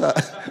problem, sir?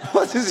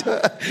 What is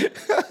your...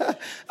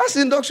 That's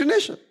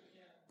indoctrination.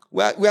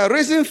 We are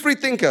raising free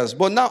thinkers,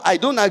 but now I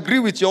don't agree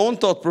with your own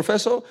thought,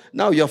 professor.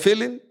 Now you're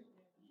failing?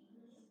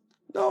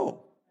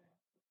 No.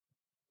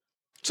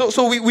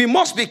 So we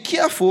must be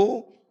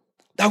careful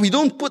that we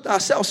don't put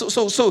ourselves.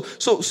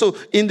 So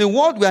in the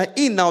world we are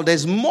in now,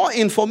 there's more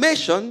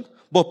information,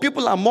 but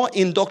people are more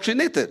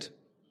indoctrinated.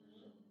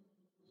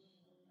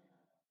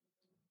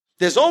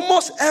 There's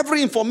almost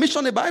every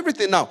information about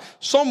everything now.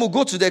 Some will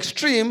go to the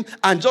extreme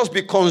and just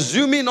be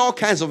consuming all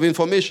kinds of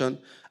information,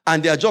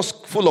 and they are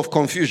just full of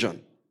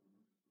confusion.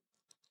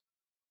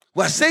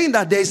 We're saying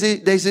that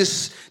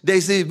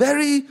there's a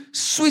very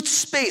sweet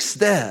space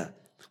there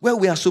where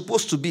we are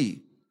supposed to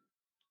be.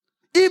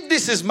 If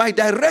this is my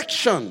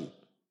direction,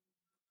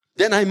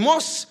 then I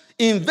must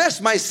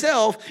invest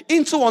myself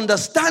into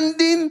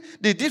understanding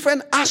the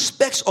different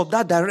aspects of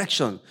that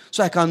direction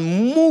so I can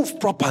move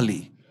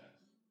properly.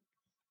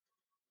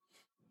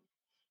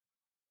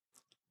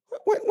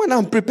 When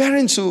I'm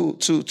preparing to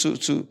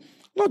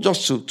not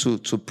just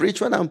to preach,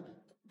 when I'm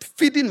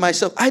feeding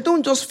myself, I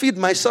don't just feed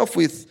myself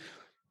with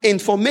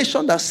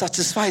information that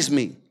satisfies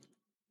me.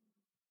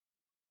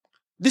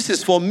 This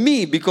is for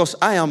me because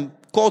I am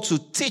called to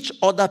teach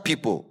other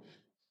people.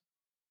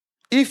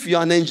 If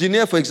you're an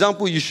engineer, for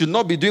example, you should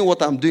not be doing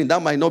what I'm doing.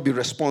 That might not be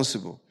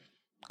responsible.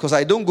 Because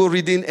I don't go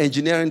reading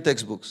engineering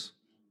textbooks.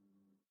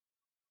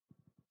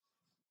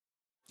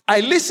 I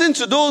listen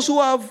to those who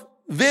have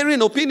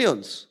varying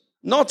opinions.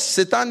 Not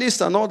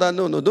satanists and all that.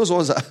 No, those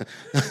ones are...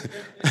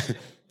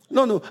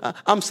 No.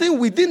 I'm saying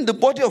within the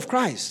body of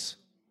Christ.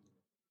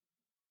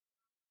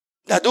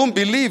 That don't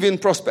believe in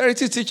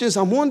prosperity teachings.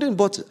 I'm wondering,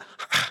 but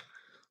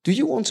do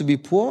you want to be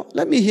poor?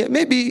 Let me hear.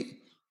 Maybe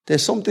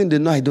there's something they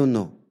know I don't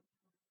know.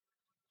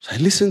 So I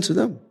listen to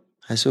them.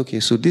 I say, okay,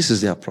 so this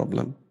is their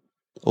problem.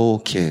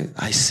 Okay,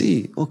 I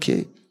see.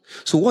 Okay.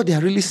 So what they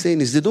are really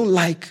saying is they don't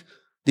like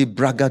the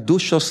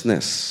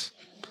braggadociousness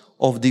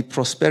of the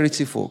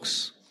prosperity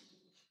folks.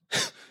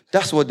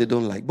 That's what they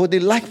don't like. But they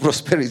like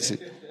prosperity.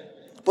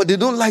 But they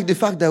don't like the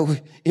fact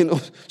that,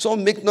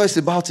 some make noise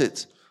about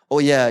it. Oh,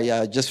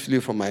 yeah, I just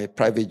flew from my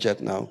private jet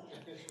now.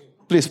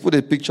 Please put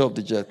a picture of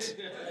the jet.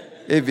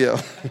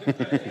 AVL.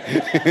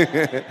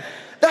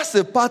 That's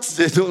the part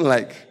they don't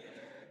like.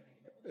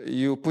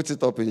 You put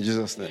it up in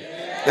Jesus' name.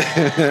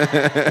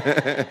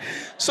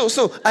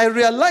 So I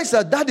realize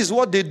that is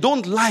what they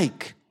don't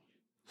like.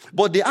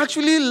 But they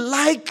actually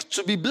like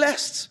to be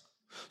blessed.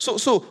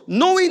 So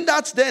knowing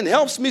that then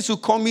helps me to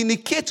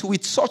communicate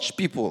with such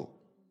people.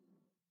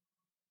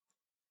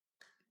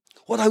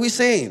 What are we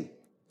saying?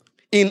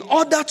 In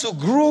order to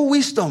grow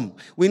wisdom,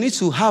 we need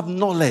to have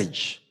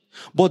knowledge.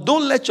 But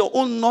don't let your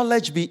own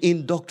knowledge be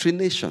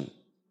indoctrination.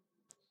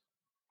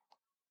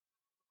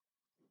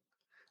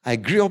 I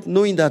grew up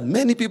knowing that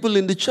many people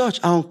in the church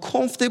are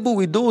uncomfortable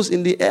with those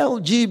in the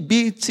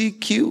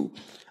LGBTQ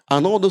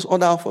and all those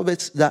other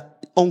alphabets, that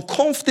are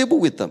uncomfortable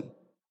with them.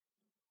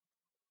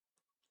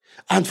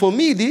 And for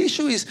me, the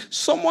issue is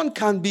someone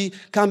can be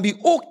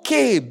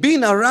okay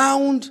being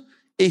around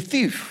a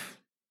thief,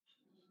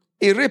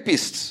 a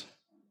rapist,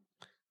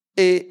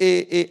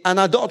 an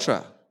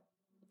adulterer.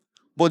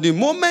 But the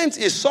moment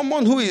is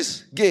someone who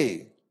is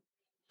gay,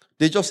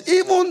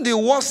 even the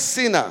worst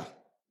sinner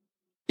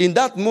in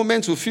that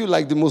moment will feel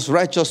like the most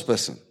righteous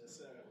person.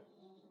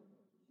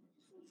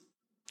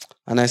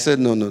 And I said,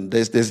 no,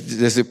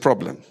 there's a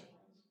problem.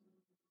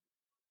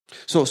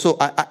 So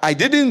I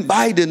didn't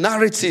buy the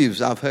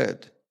narratives I've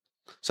heard.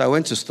 So I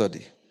went to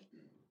study.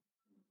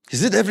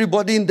 Is it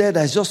everybody in there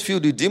that's just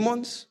filled with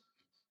demons?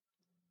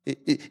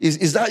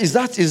 Is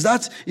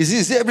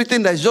it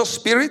everything that's just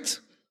spirit?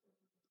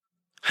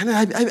 And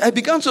I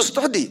began to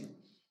study.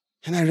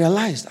 And I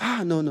realized,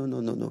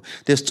 no.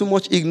 There's too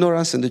much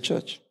ignorance in the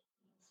church.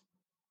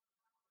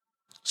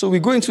 So we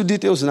go into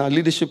details in our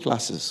leadership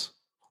classes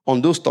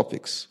on those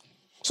topics.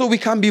 So we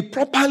can be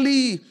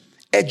properly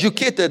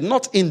educated,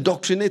 not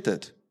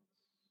indoctrinated.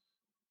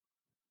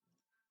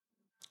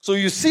 So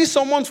you see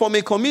someone from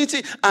a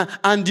community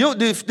and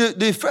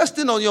the first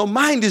thing on your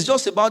mind is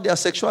just about their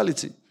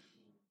sexuality.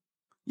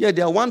 Yeah,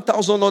 there are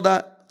 1,000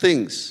 other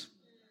things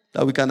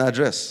that we can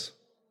address.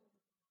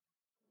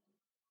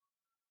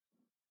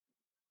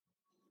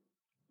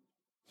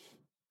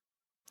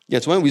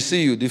 Yet when we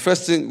see you, the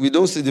first thing we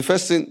don't say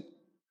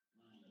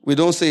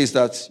is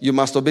that you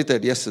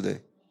masturbated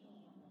yesterday.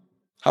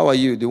 How are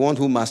you? The one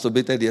who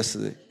masturbated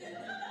yesterday.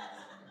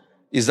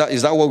 Is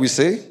that what we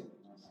say?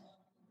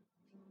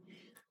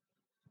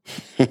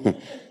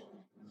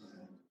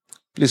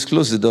 Please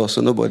close the door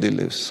so nobody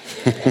leaves.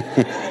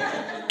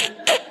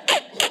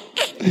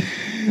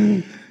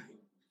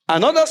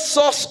 Another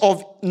source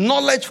of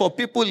knowledge for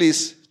people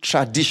is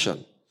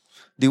tradition.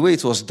 The way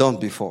it was done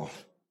before.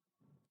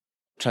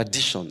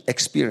 Tradition,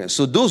 experience.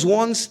 So those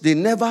ones, they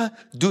never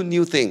do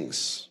new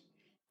things.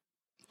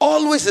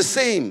 Always the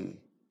same.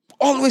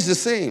 Always the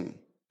same.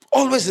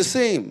 Always the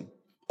same.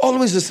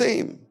 Always the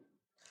same.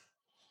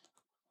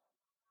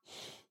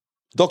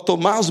 Dr.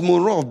 Miles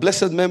Monroe of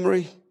blessed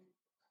memory.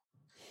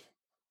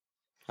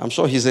 I'm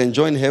sure he's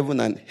enjoying heaven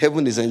and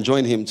heaven is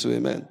enjoying him too.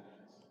 Amen.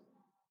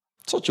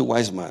 Such a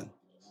wise man.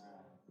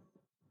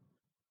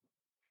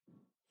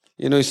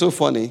 You know, it's so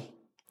funny.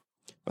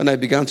 When I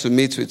began to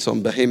meet with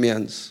some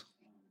Bahamians,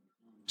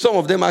 some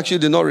of them actually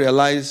did not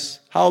realize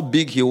how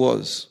big he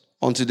was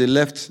until they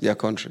left their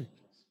country.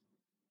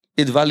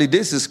 It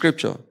validates the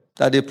scripture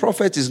that a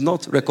prophet is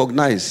not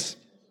recognized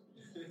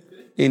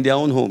in their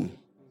own home.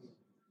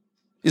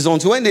 It's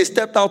until when they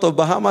stepped out of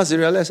Bahamas, they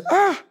realized,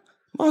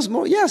 Miles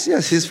Monroe, yes,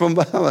 he's from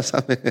Bahamas.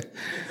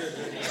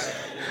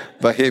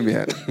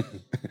 Bahamian.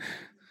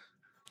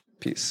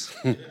 Peace.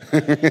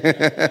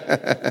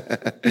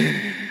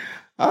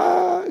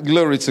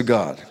 Glory to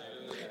God.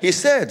 He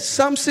said,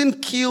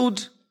 Samson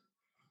killed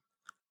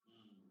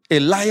a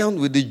lion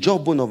with the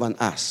jawbone of an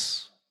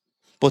ass.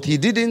 But he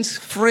didn't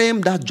frame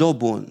that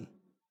jawbone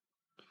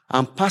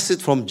and pass it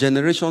from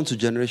generation to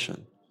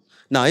generation.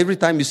 Now, every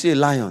time you see a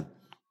lion,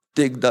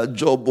 take that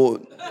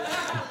jawbone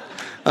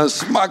and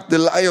smack the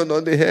lion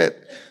on the head.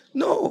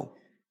 No.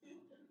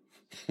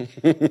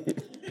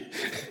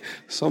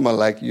 Some are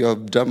like, you're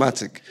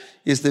dramatic.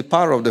 It's the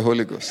power of the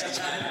Holy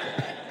Ghost.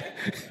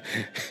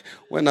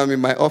 When I'm in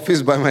my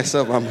office by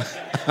myself,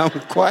 I'm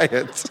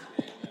quiet.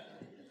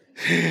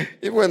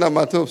 Even when I'm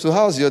at home, so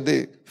how's your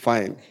day?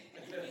 Fine.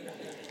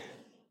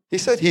 He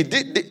said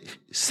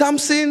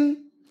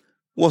Samson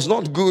was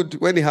not good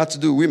when he had to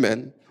do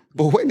women,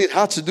 but when it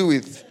had to do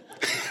with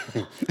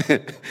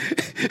the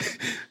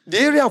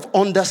area of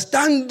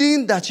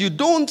understanding that you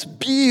don't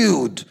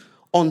build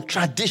on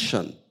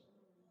tradition.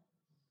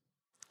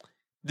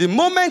 The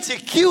moment he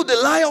killed the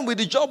lion with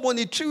the jawbone,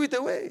 he threw it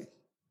away.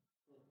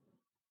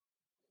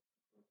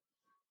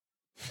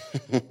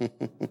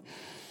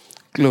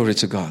 Glory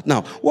to God.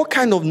 Now, what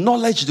kind of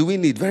knowledge do we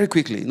need? Very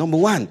quickly. Number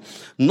one,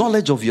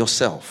 knowledge of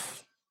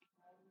yourself.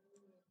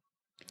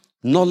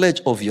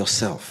 Knowledge of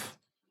yourself.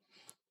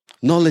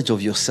 Knowledge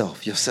of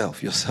yourself.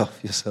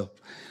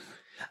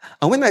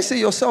 And when I say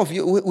yourself,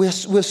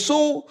 we're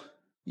so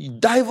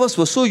diverse,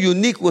 we're so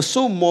unique, we're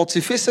so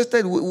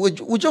multifaceted,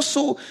 we're just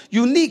so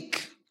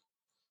unique.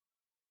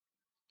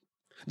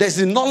 There's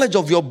the knowledge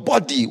of your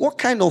body. What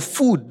kind of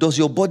food does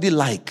your body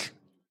like?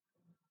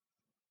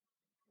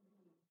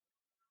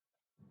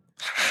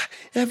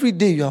 Every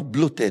day you are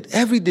bloated.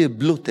 Every day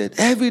bloated.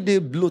 Every day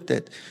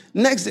bloated.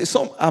 Next day,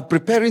 some are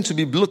preparing to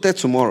be bloated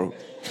tomorrow.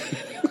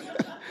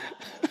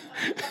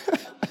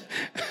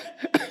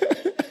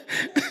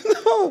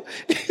 No,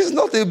 it's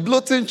not a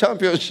bloating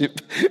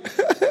championship.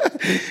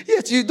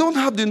 Yet you don't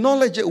have the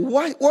knowledge.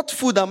 What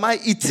food am I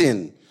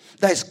eating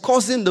that is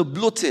causing the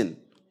bloating?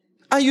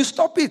 And you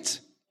stop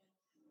it.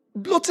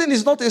 Bloating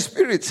is not a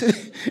spirit.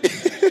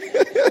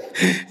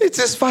 It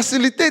is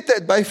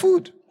facilitated by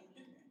food.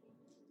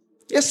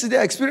 Yesterday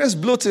I experienced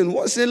bloating.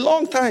 It's a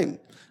long time.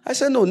 I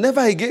said, no,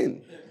 never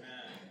again.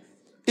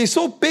 It's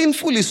so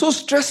painful. It's so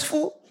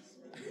stressful.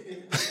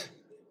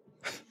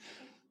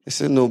 I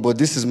said, no, but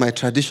this is my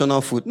traditional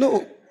food.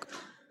 No,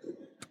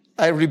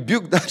 I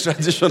rebuke that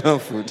traditional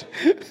food.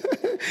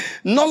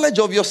 Knowledge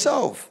of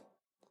yourself,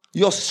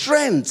 your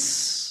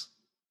strengths,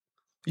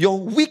 your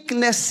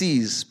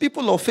weaknesses.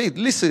 People of faith,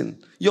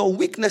 listen. Your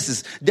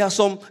weaknesses. There are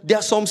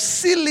some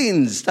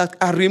ceilings that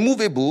are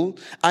removable,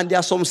 and there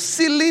are some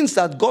ceilings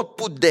that God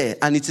put there,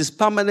 and it is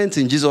permanent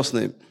in Jesus'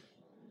 name.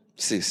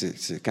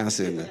 See, can't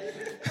say amen.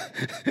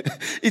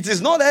 It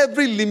is not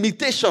every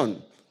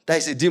limitation that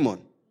is a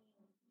demon.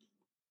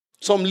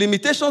 Some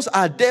limitations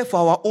are there for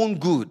our own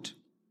good,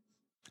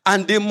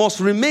 and they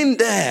must remain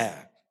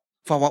there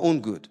for our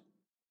own good.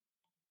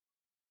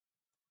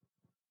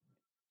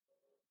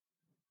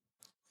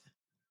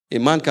 A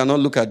man cannot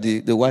look at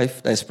the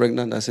wife that is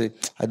pregnant and say,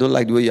 I don't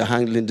like the way you're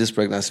handling this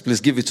pregnancy. Please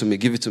give it to me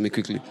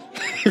quickly.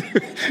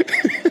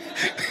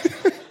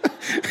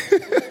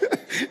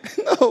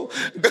 No.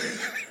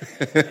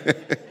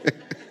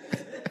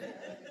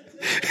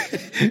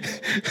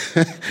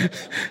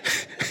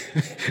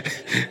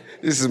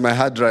 This is my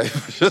hard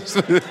drive.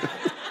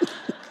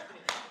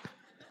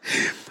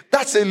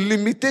 That's a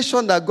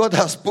limitation that God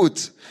has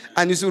put,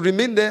 and it will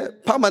remain there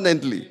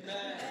permanently.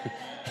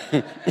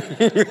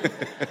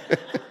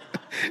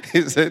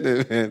 He said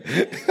amen.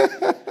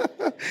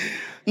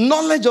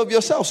 Knowledge of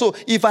yourself. So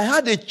if I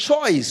had a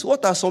choice,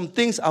 what are some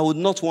things I would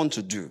not want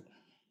to do?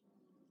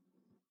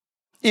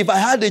 If I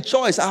had a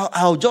choice,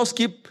 I'll just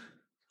keep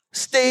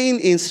staying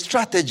in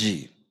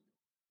strategy.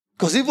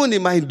 Because even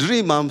in my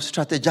dream, I'm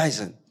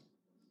strategizing.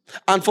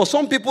 And for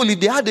some people, if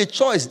they had a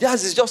choice,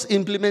 theirs is just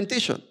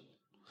implementation.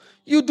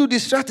 You do the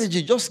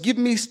strategy, just give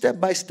me step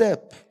by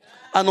step.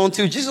 And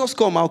until Jesus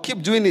comes, I'll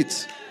keep doing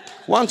it.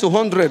 1 to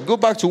 100, go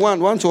back to 1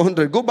 to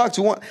 100, go back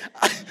to 1.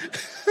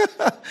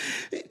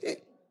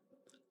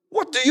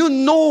 What do you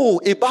know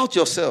about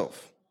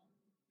yourself?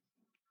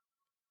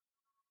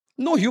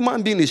 No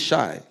human being is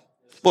shy.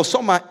 But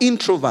some are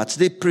introverts.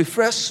 They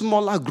prefer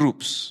smaller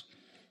groups.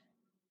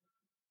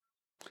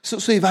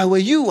 So if I were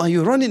you and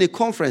you're running a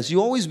conference,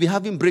 you always be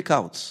having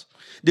breakouts.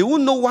 They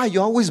won't know why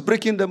you're always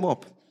breaking them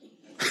up.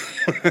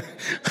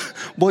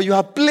 But you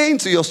are playing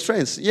to your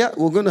strengths. Yeah,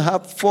 we're going to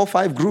have 4 or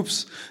 5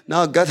 groups.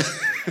 Now, God.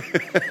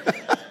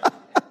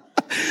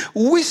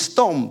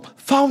 Wisdom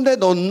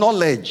founded on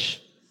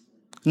knowledge.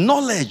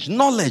 Knowledge.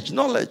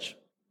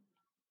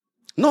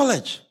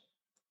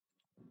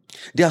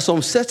 There are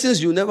some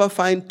settings you never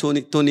find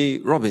Tony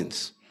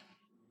Robbins.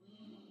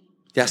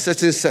 There are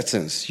certain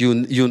settings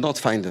you'll not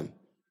find them.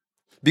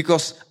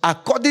 Because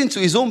according to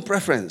his own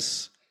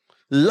preference,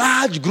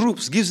 large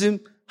groups gives him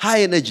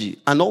high energy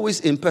and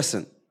always in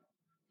person.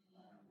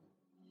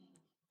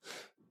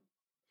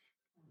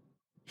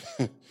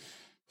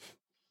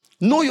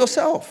 Know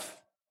yourself.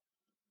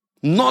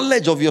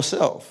 Knowledge of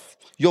yourself,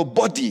 your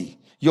body,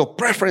 your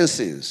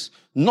preferences,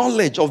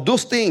 knowledge of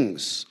those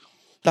things.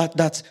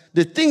 That's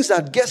the things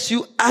that gets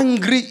you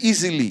angry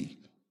easily.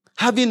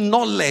 Having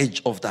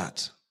knowledge of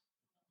that.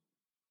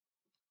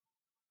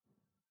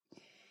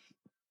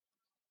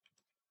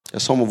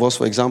 Some of us,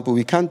 for example,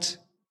 we can't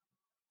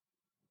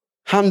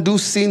handle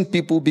seeing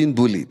people being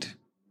bullied.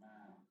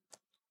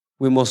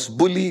 We must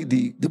bully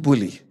the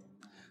bully.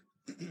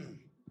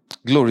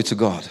 Glory to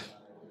God.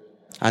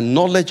 And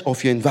knowledge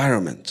of your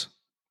environment.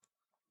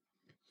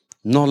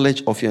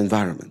 Knowledge of your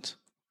environment.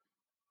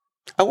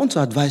 I want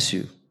to advise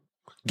you,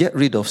 get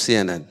rid of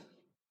CNN.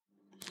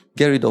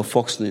 Get rid of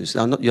Fox News.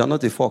 You're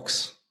not a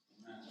Fox.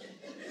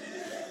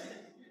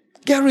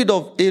 Get rid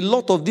of a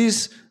lot of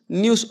these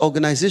news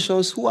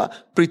organizations who are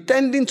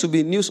pretending to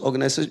be news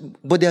organizations,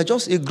 but they are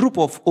just a group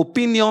of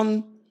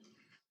opinion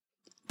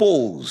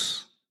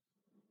polls.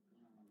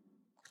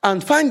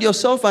 And find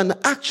yourself an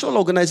actual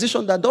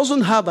organization that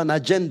doesn't have an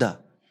agenda,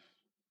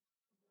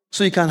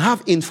 so you can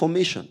have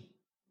information.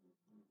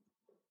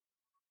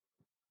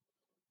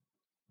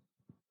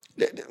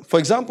 For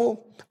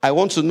example, I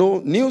want to know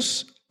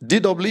news,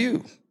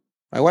 DW.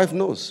 My wife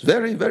knows.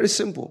 Very, very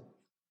simple.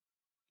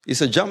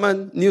 It's a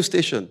German news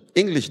station.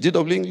 English,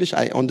 DW English.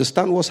 I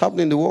understand what's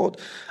happening in the world.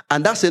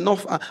 And that's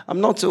enough. I'm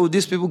not,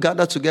 these people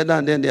gather together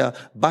and then they are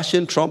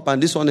bashing Trump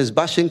and this one is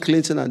bashing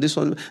Clinton and this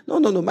one.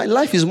 No. My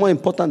life is more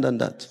important than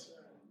that.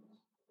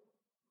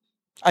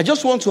 I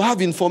just want to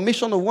have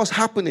information of what's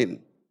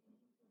happening.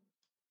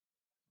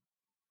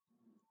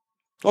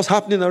 What's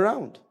happening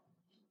around.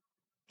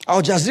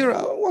 Al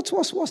Jazeera,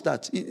 what's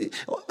that?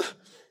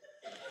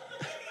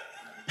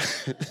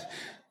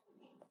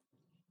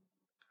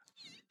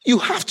 You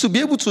have to be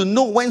able to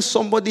know when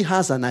somebody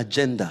has an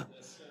agenda.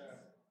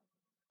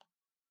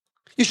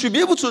 You should be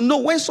able to know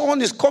when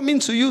someone is coming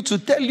to you to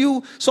tell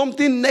you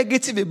something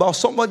negative about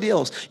somebody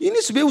else. You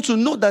need to be able to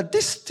know that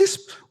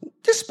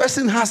this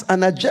person has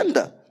an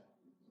agenda.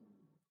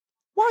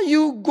 Why are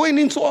you going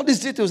into all these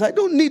details? I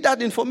don't need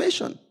that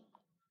information.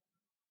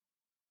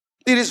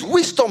 It is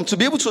wisdom to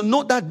be able to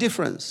know that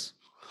difference.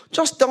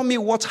 Just tell me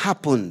what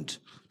happened.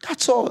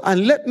 That's all.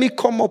 And let me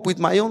come up with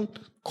my own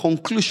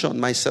conclusion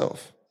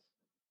myself.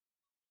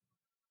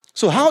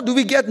 So how do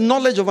we get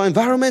knowledge of our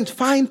environment?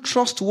 Find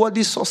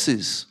trustworthy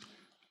sources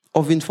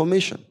of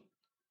information.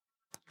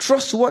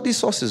 Trustworthy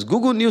sources.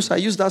 Google News, I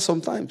use that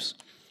sometimes.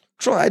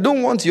 I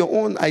don't want your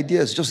own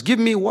ideas. Just give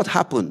me what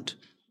happened.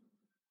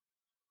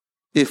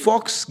 A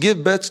fox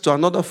gave birth to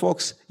another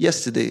fox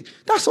yesterday.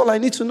 That's all I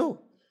need to know.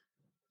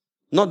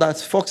 Not that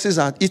foxes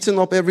are eating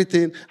up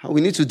everything, and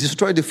we need to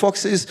destroy the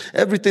foxes.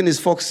 Everything is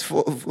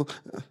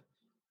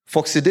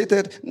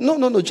foxidated.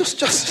 No.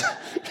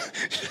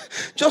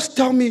 Just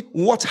tell me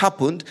what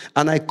happened,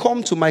 and I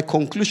come to my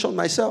conclusion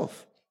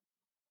myself.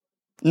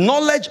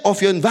 Knowledge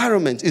of your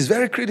environment is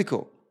very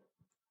critical.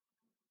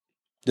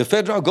 The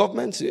federal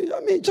government,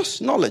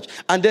 just knowledge.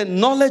 And then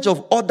knowledge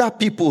of other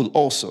people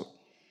also.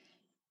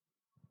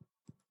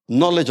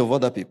 Knowledge of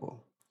other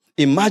people.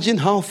 Imagine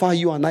how far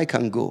you and I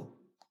can go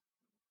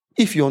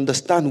if you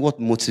understand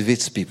what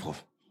motivates people.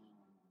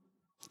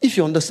 If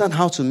you understand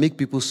how to make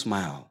people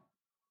smile.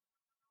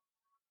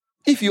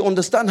 If you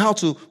understand how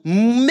to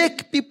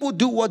make people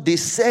do what they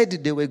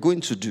said they were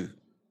going to do.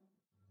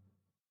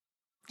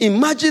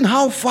 Imagine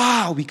how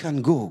far we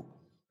can go.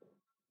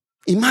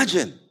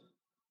 Imagine.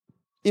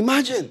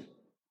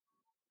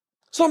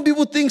 Some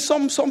people think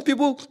some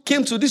people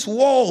came to this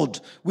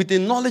world with the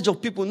knowledge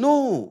of people.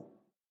 No.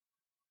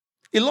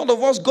 A lot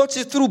of us got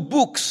it through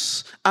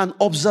books and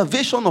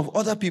observation of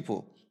other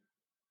people.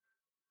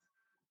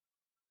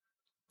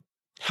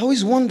 I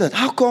always wondered,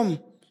 how come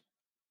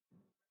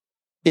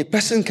a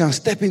person can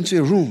step into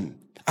a room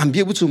and be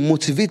able to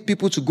motivate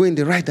people to go in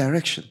the right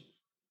direction?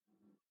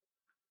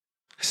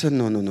 I said,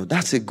 no.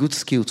 That's a good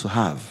skill to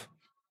have.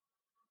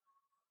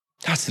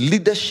 That's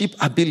leadership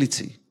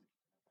ability.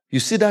 You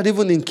see that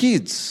even in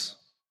kids.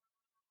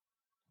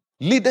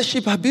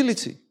 Leadership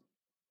ability.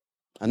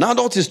 An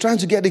adult is trying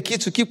to get the kid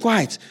to keep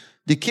quiet.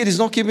 The kid is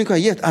not keeping quiet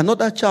yet.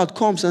 Another child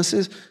comes and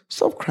says,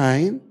 stop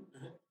crying.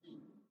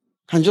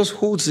 And just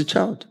holds the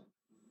child.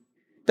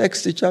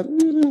 Texts the child.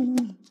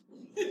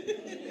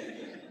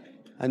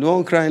 And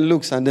one crying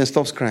looks and then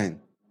stops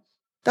crying.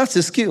 That's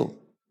a skill.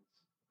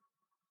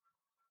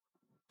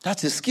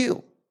 That's a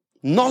skill.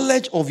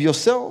 Knowledge of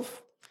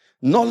yourself,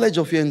 knowledge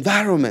of your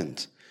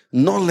environment,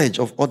 knowledge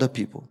of other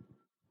people.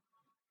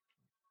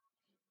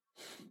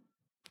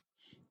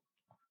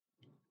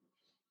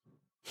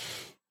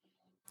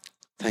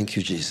 Thank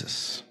you,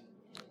 Jesus.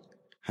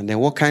 And then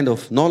what kind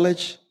of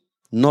knowledge?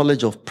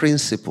 Knowledge of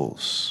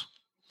principles.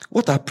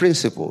 What are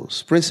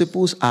principles?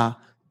 Principles are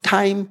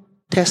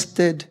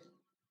time-tested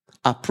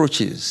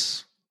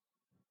approaches.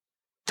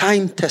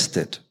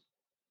 Time-tested.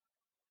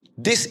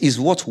 This is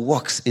what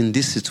works in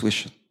this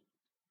situation.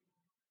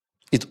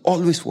 It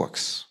always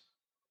works.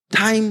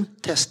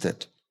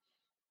 Time-tested.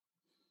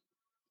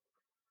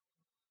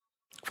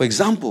 For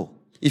example,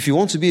 if you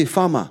want to be a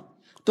farmer,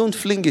 don't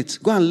fling it.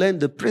 Go and learn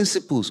the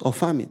principles of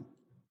farming.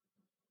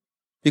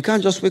 You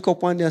can't just wake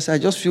up one day and say, I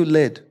just feel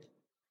led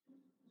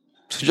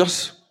to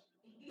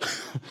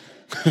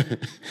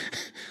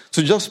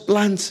just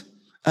plant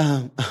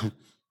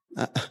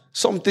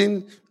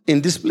something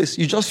in this place.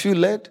 You just feel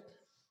led.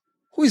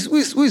 Who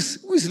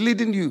is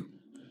leading you?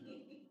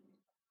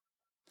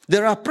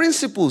 There are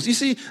principles. You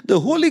see, the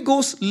Holy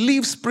Ghost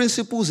leaves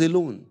principles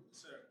alone.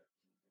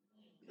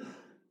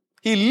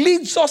 He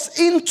leads us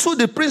into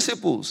the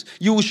principles.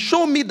 You will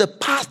show me the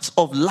paths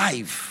of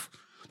life.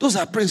 Those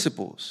are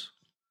principles.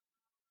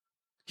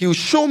 He will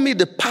show me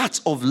the paths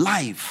of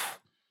life.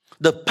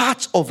 The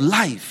paths of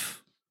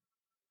life.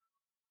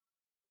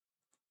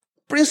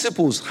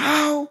 Principles.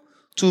 How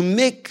to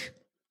make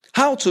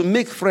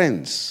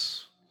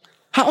friends.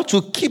 How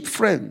to keep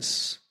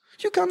friends.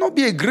 You cannot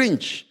be a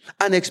Grinch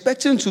and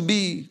expecting to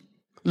be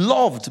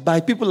loved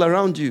by people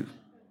around you.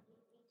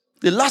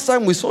 The last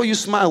time we saw you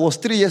smile was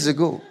 3 years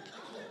ago.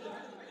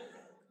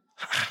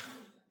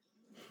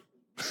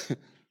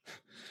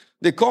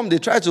 They come, they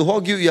try to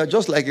hug you, you are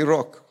just like a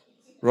rock.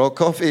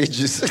 Rock of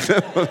ages.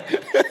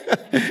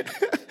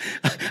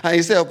 And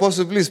you say,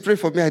 Apostle, please pray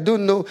for me. I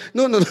don't know.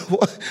 No.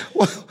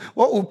 What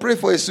we'll pray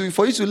for is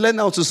for you to learn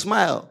how to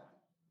smile.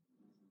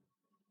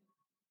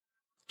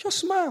 Just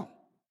smile.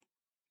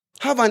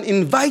 Have an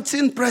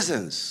inviting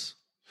presence.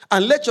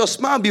 And let your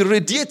smile be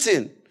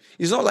radiating.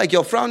 It's not like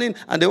you're frowning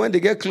and then when they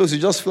get close, you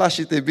just flash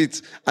it a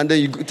bit and then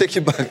you take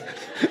it back.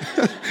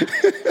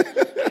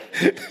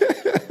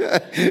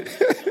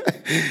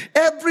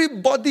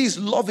 Everybody is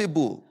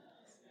lovable.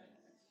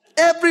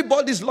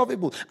 Everybody is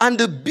lovable. And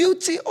the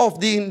beauty of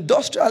the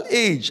industrial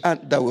age,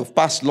 and that we've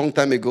passed a long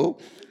time ago,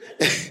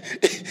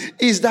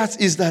 is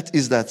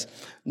that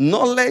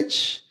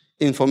knowledge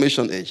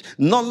information age.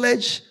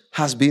 Knowledge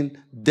has been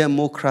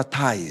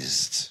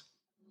democratized.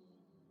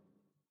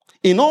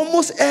 In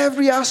almost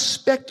every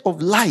aspect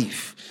of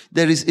life,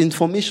 there is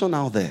information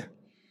out there.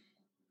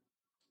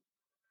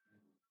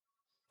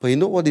 But you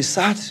know what is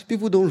sad?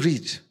 People don't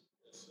read.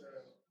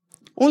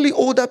 Only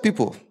older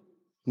people,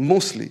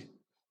 mostly,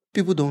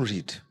 people don't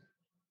read.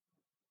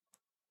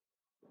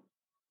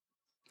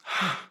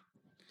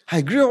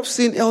 I grew up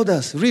seeing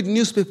elders read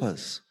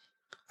newspapers.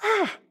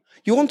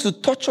 You want to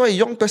torture a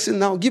young person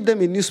now, give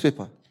them a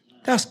newspaper.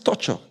 That's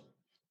torture.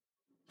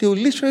 They will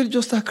literally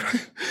just start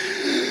crying.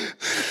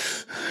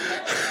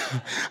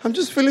 I'm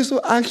just feeling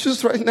so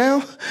anxious right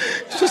now.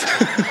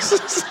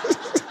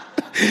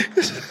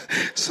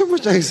 So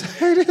much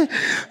anxiety.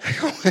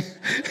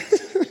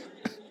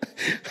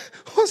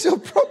 What's your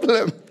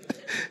problem?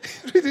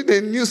 Reading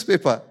a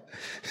newspaper.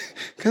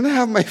 Can I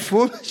have my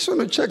phone? I just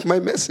want to check my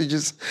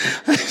messages.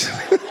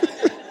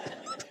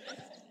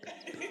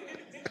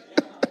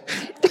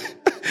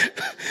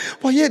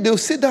 But yeah, they'll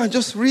sit down and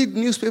just read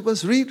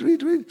newspapers. Read.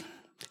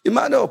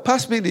 Emmanuel,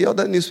 pass me the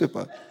other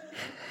newspaper.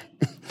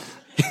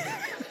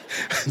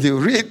 They'll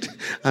read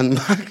and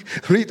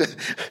read.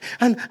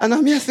 And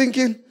I'm here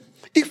thinking,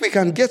 if we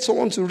can get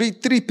someone to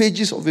read 3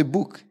 pages of a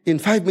book in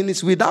 5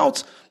 minutes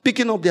without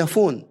picking up their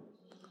phone,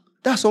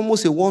 that's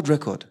almost a world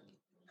record.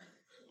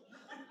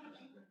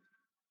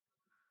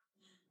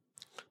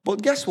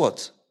 But guess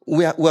what?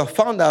 We have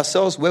found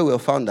ourselves where we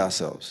have found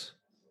ourselves.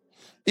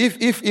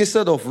 If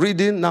instead of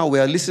reading, now we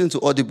are listening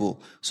to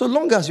Audible, so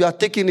long as you are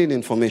taking in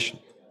information.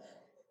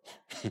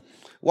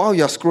 While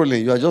you are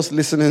scrolling, you are just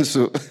listening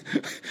to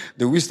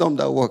the wisdom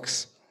that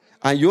works.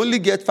 And you only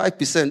get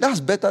 5%. That's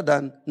better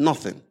than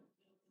nothing.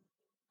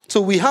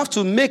 So we have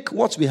to make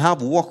what we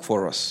have work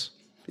for us,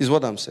 is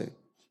what I'm saying.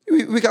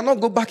 We cannot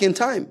go back in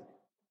time.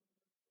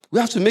 We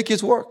have to make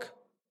it work.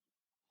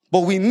 But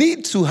we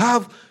need to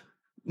have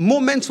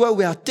moments where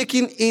we are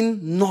taking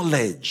in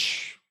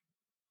knowledge.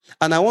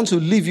 And I want to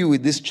leave you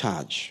with this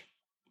charge.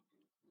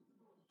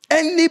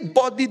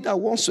 Anybody that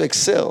wants to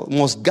excel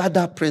must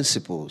gather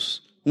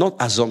principles, not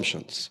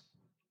assumptions.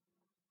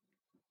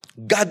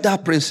 Gather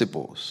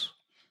principles.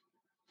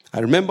 I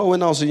remember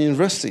when I was in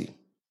university,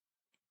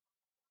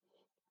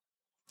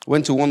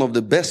 went to one of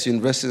the best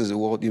universities in the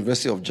world,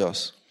 University of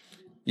Jos.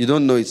 You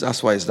don't know it,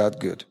 that's why it's that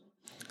good.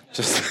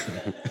 Just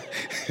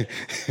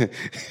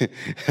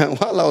and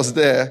while I was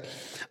there,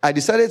 I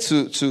decided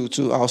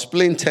to I was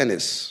playing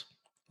tennis.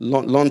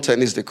 Lawn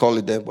tennis, they call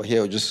it there, but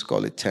here we just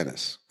call it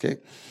tennis. Okay.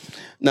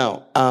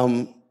 Now,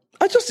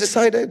 I just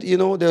decided,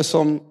 there's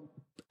some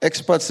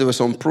experts, there were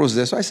some pros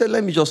there. So I said,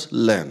 let me just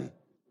learn.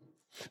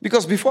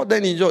 Because before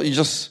then, you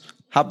just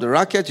have the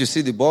racket, you see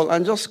the ball,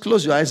 and just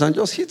close your eyes and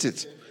just hit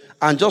it.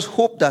 And just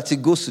hope that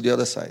it goes to the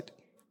other side.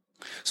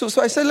 So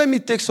I said, let me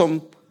take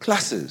some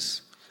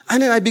classes.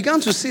 And then I began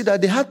to see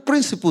that they had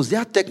principles, they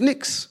had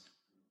techniques.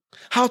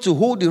 How to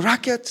hold the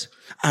racket.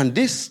 And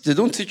this, they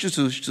don't teach you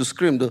to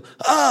scream.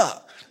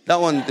 That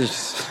one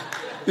is,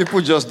 people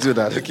just do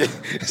that, okay?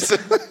 So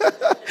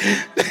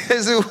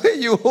there's a way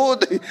you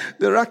hold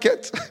the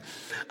racket.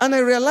 And I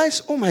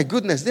realized, oh my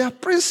goodness, there are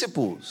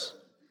principles.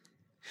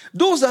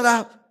 Those that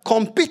are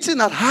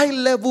competing at high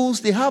levels,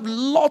 they have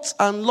lots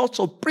and lots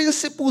of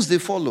principles they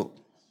follow.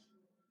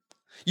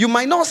 You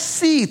might not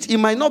see it. It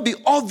might not be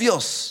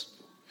obvious.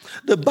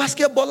 The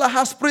basketballer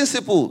has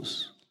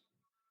principles.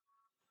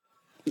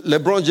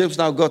 LeBron James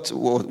now got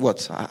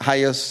what?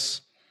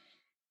 Highest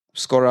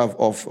scorer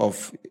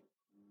of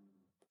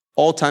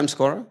all-time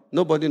scorer?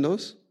 Nobody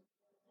knows?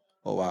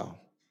 Oh, wow.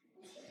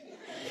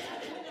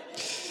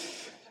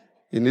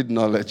 You need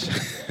knowledge.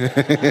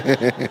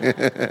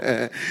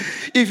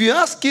 If you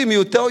ask him,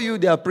 he'll tell you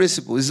their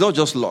principles. It's not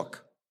just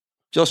luck.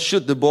 Just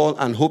shoot the ball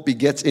and hope it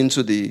gets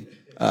into the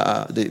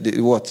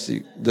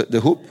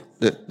hoop,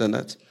 the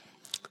net.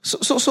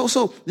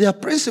 So there are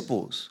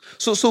principles.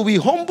 So we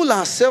humble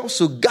ourselves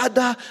to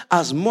gather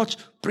as much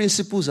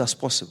principles as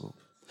possible.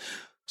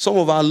 Some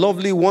of our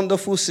lovely,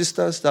 wonderful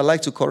sisters that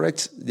like to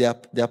correct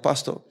their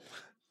pastor.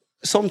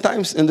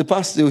 Sometimes in the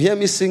past, they'll hear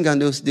me sing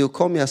and they'll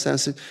call me aside and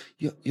say,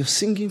 you're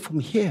singing from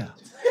here.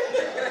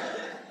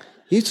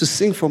 You need to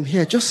sing from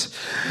here. Just,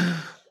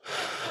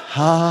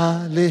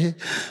 hallelujah.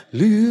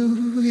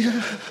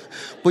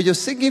 But you're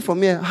singing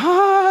from here,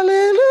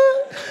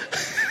 hallelujah.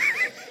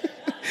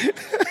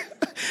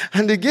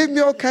 And they gave me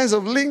all kinds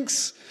of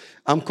links.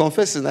 I'm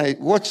confessing, I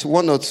watched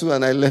 1 or 2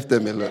 and I left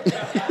them alone.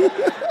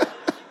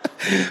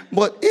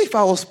 But if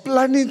I was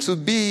planning to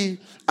be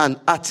an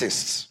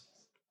artist,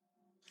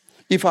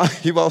 if I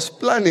was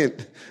planning,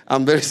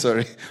 I'm very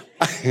sorry.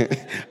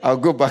 I'll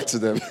go back to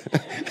them.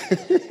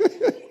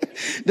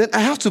 Then I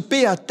have to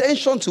pay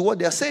attention to what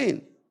they're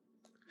saying.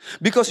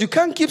 Because you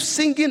can't keep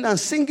singing and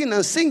singing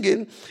and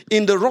singing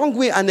in the wrong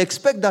way and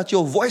expect that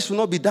your voice will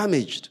not be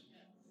damaged.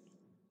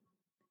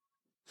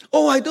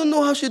 Oh, I don't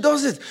know how she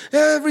does it.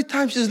 Every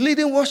time she's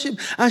leading worship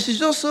and she's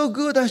just so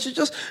good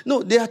and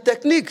no, there are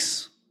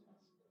techniques.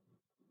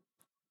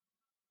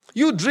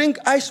 You drink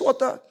ice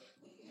water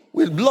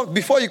with block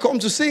before you come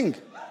to sing.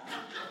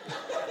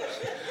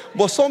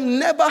 But some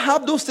never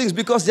have those things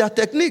because they are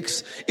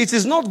techniques. It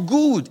is not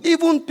good.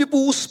 Even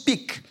people who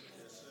speak.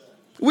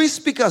 We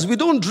speakers, we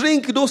don't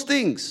drink those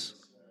things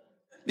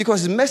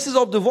because it messes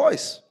up the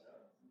voice.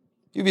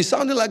 You'll be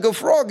sounding like a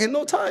frog in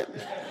no time.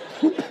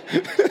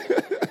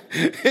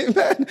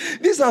 Amen.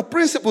 These are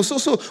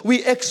principles. So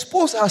we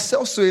expose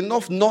ourselves to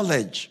enough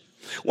knowledge.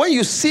 When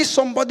you see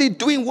somebody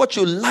doing what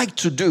you like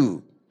to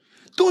do,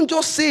 don't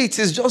just say it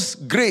is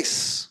just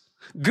grace.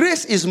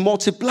 Grace is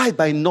multiplied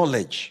by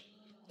knowledge.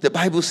 The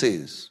Bible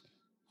says,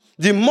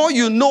 the more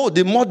you know,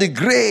 the more the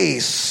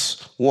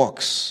grace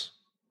works.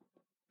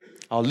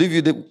 I'll leave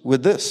you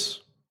with this.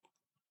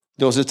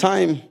 There was a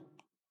time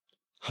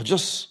I'll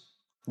just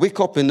wake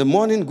up in the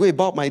morning, go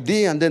about my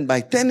day, and then by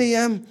 10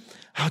 a.m.,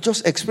 I'll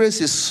just experience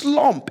a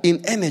slump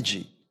in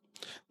energy.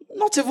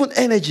 Not even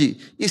energy.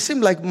 It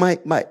seemed like my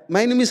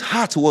enemy's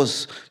heart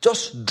was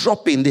just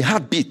dropping, the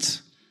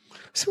heartbeat. I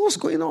said, what's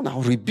going on?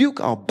 I'll rebuke,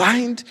 I'll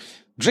bind,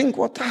 drink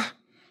water.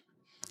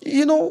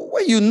 You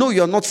know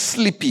you're not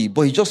sleepy,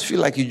 but you just feel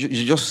like you're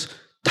just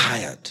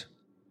tired.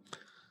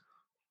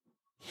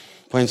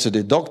 Went to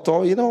the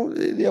doctor,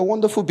 they are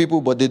wonderful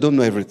people, but they don't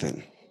know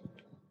everything.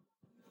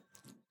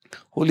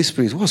 Holy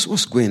Spirit,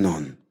 what's going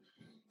on?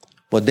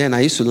 But then I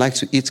used to like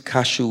to eat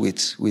cashew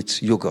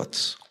with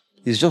yogurt.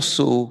 It's just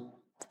so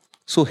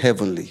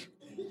heavenly.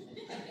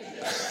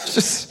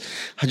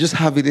 I just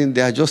have it in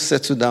there. I just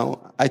settle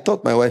down. I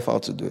taught my wife how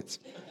to do it.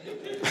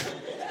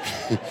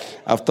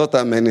 I've taught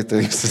her many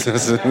things.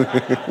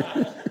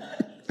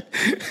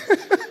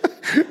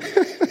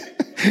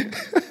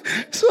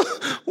 So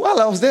while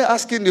I was there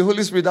asking the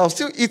Holy Spirit, I was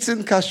still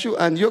eating cashew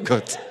and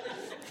yogurt.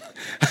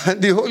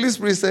 And the Holy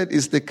Spirit said,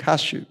 it's the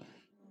cashew.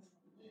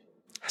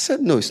 I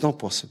said, no, it's not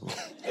possible.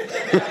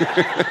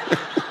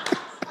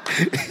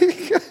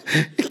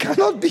 It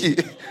cannot be.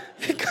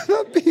 It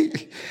cannot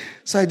be.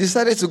 So I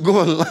decided to go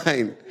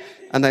online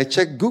and I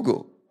checked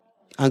Google.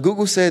 And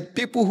Google said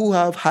people who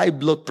have high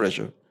blood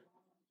pressure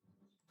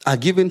are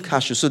given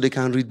cashew so they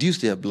can reduce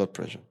their blood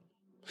pressure.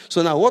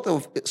 So now what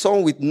of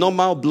someone with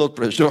normal blood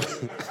pressure?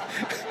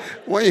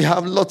 When you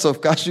have lots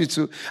of cashew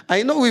too.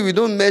 I know we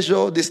don't measure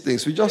all these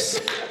things. We just...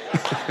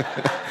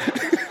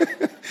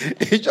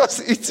 you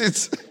just eat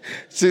it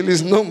till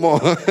it's no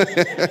more.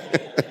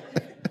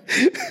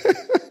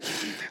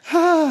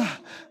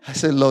 I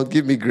said, Lord,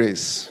 give me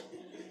grace.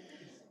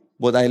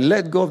 But I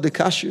let go of the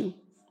cashew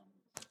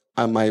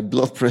and my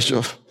blood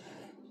pressure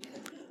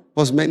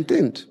was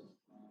maintained.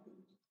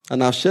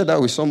 And I've shared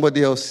that with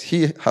somebody else.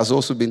 He has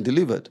also been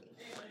delivered.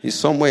 He's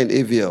somewhere in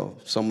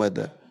AVL, somewhere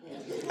there.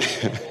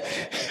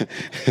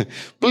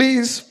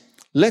 Please,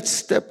 let's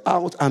step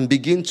out and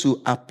begin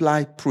to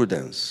apply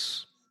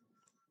prudence.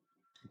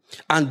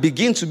 And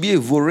begin to be a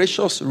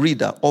voracious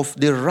reader of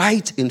the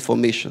right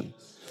information.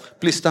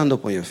 Please stand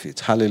up on your feet.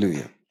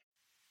 Hallelujah.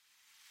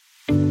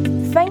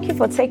 Thank you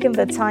for taking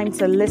the time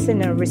to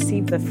listen and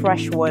receive the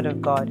fresh word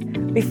of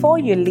God. Before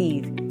you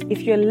leave,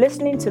 if you're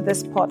listening to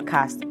this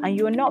podcast and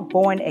you're not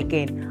born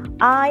again,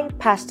 I,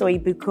 Pastor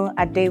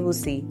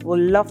Adewusi, would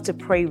love to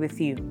pray with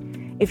you.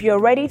 If you're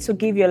ready to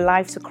give your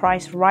life to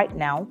Christ right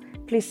now,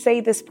 please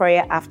say this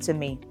prayer after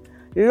me.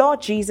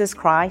 Lord Jesus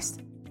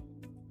Christ,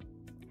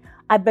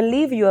 I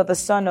believe you are the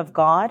Son of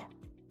God,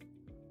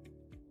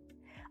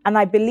 and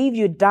I believe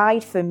you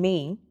died for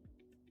me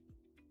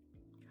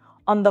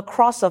on the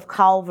cross of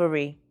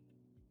Calvary.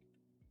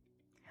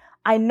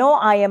 I know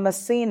I am a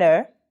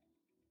sinner,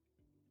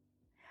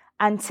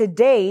 and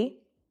today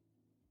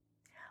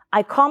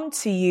I come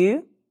to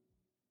you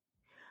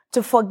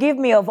to forgive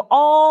me of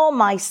all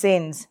my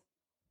sins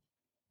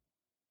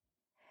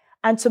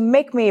and to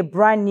make me a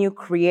brand new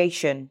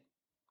creation.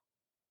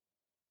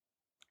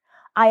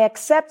 I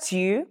accept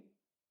you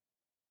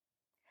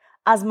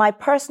as my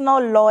personal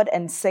Lord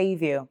and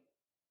Savior.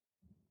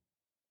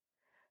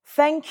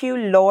 Thank you,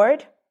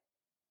 Lord,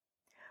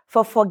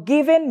 for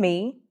forgiving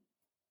me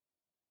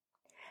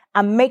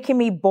and making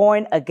me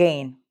born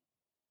again.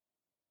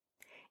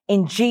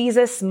 In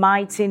Jesus'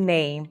 mighty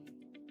name,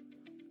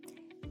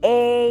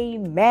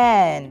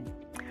 amen.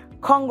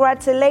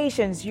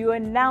 Congratulations, you are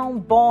now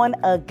born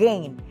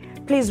again.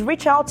 Please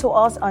reach out to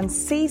us on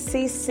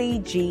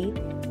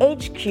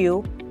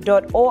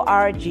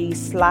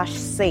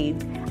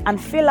cccghq.org/save and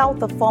fill out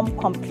the form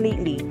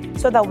completely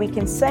so that we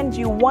can send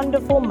you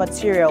wonderful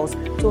materials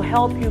to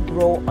help you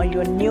grow on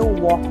your new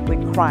walk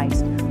with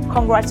Christ.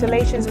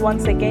 Congratulations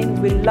once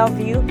again. We love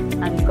you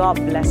and God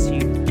bless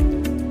you.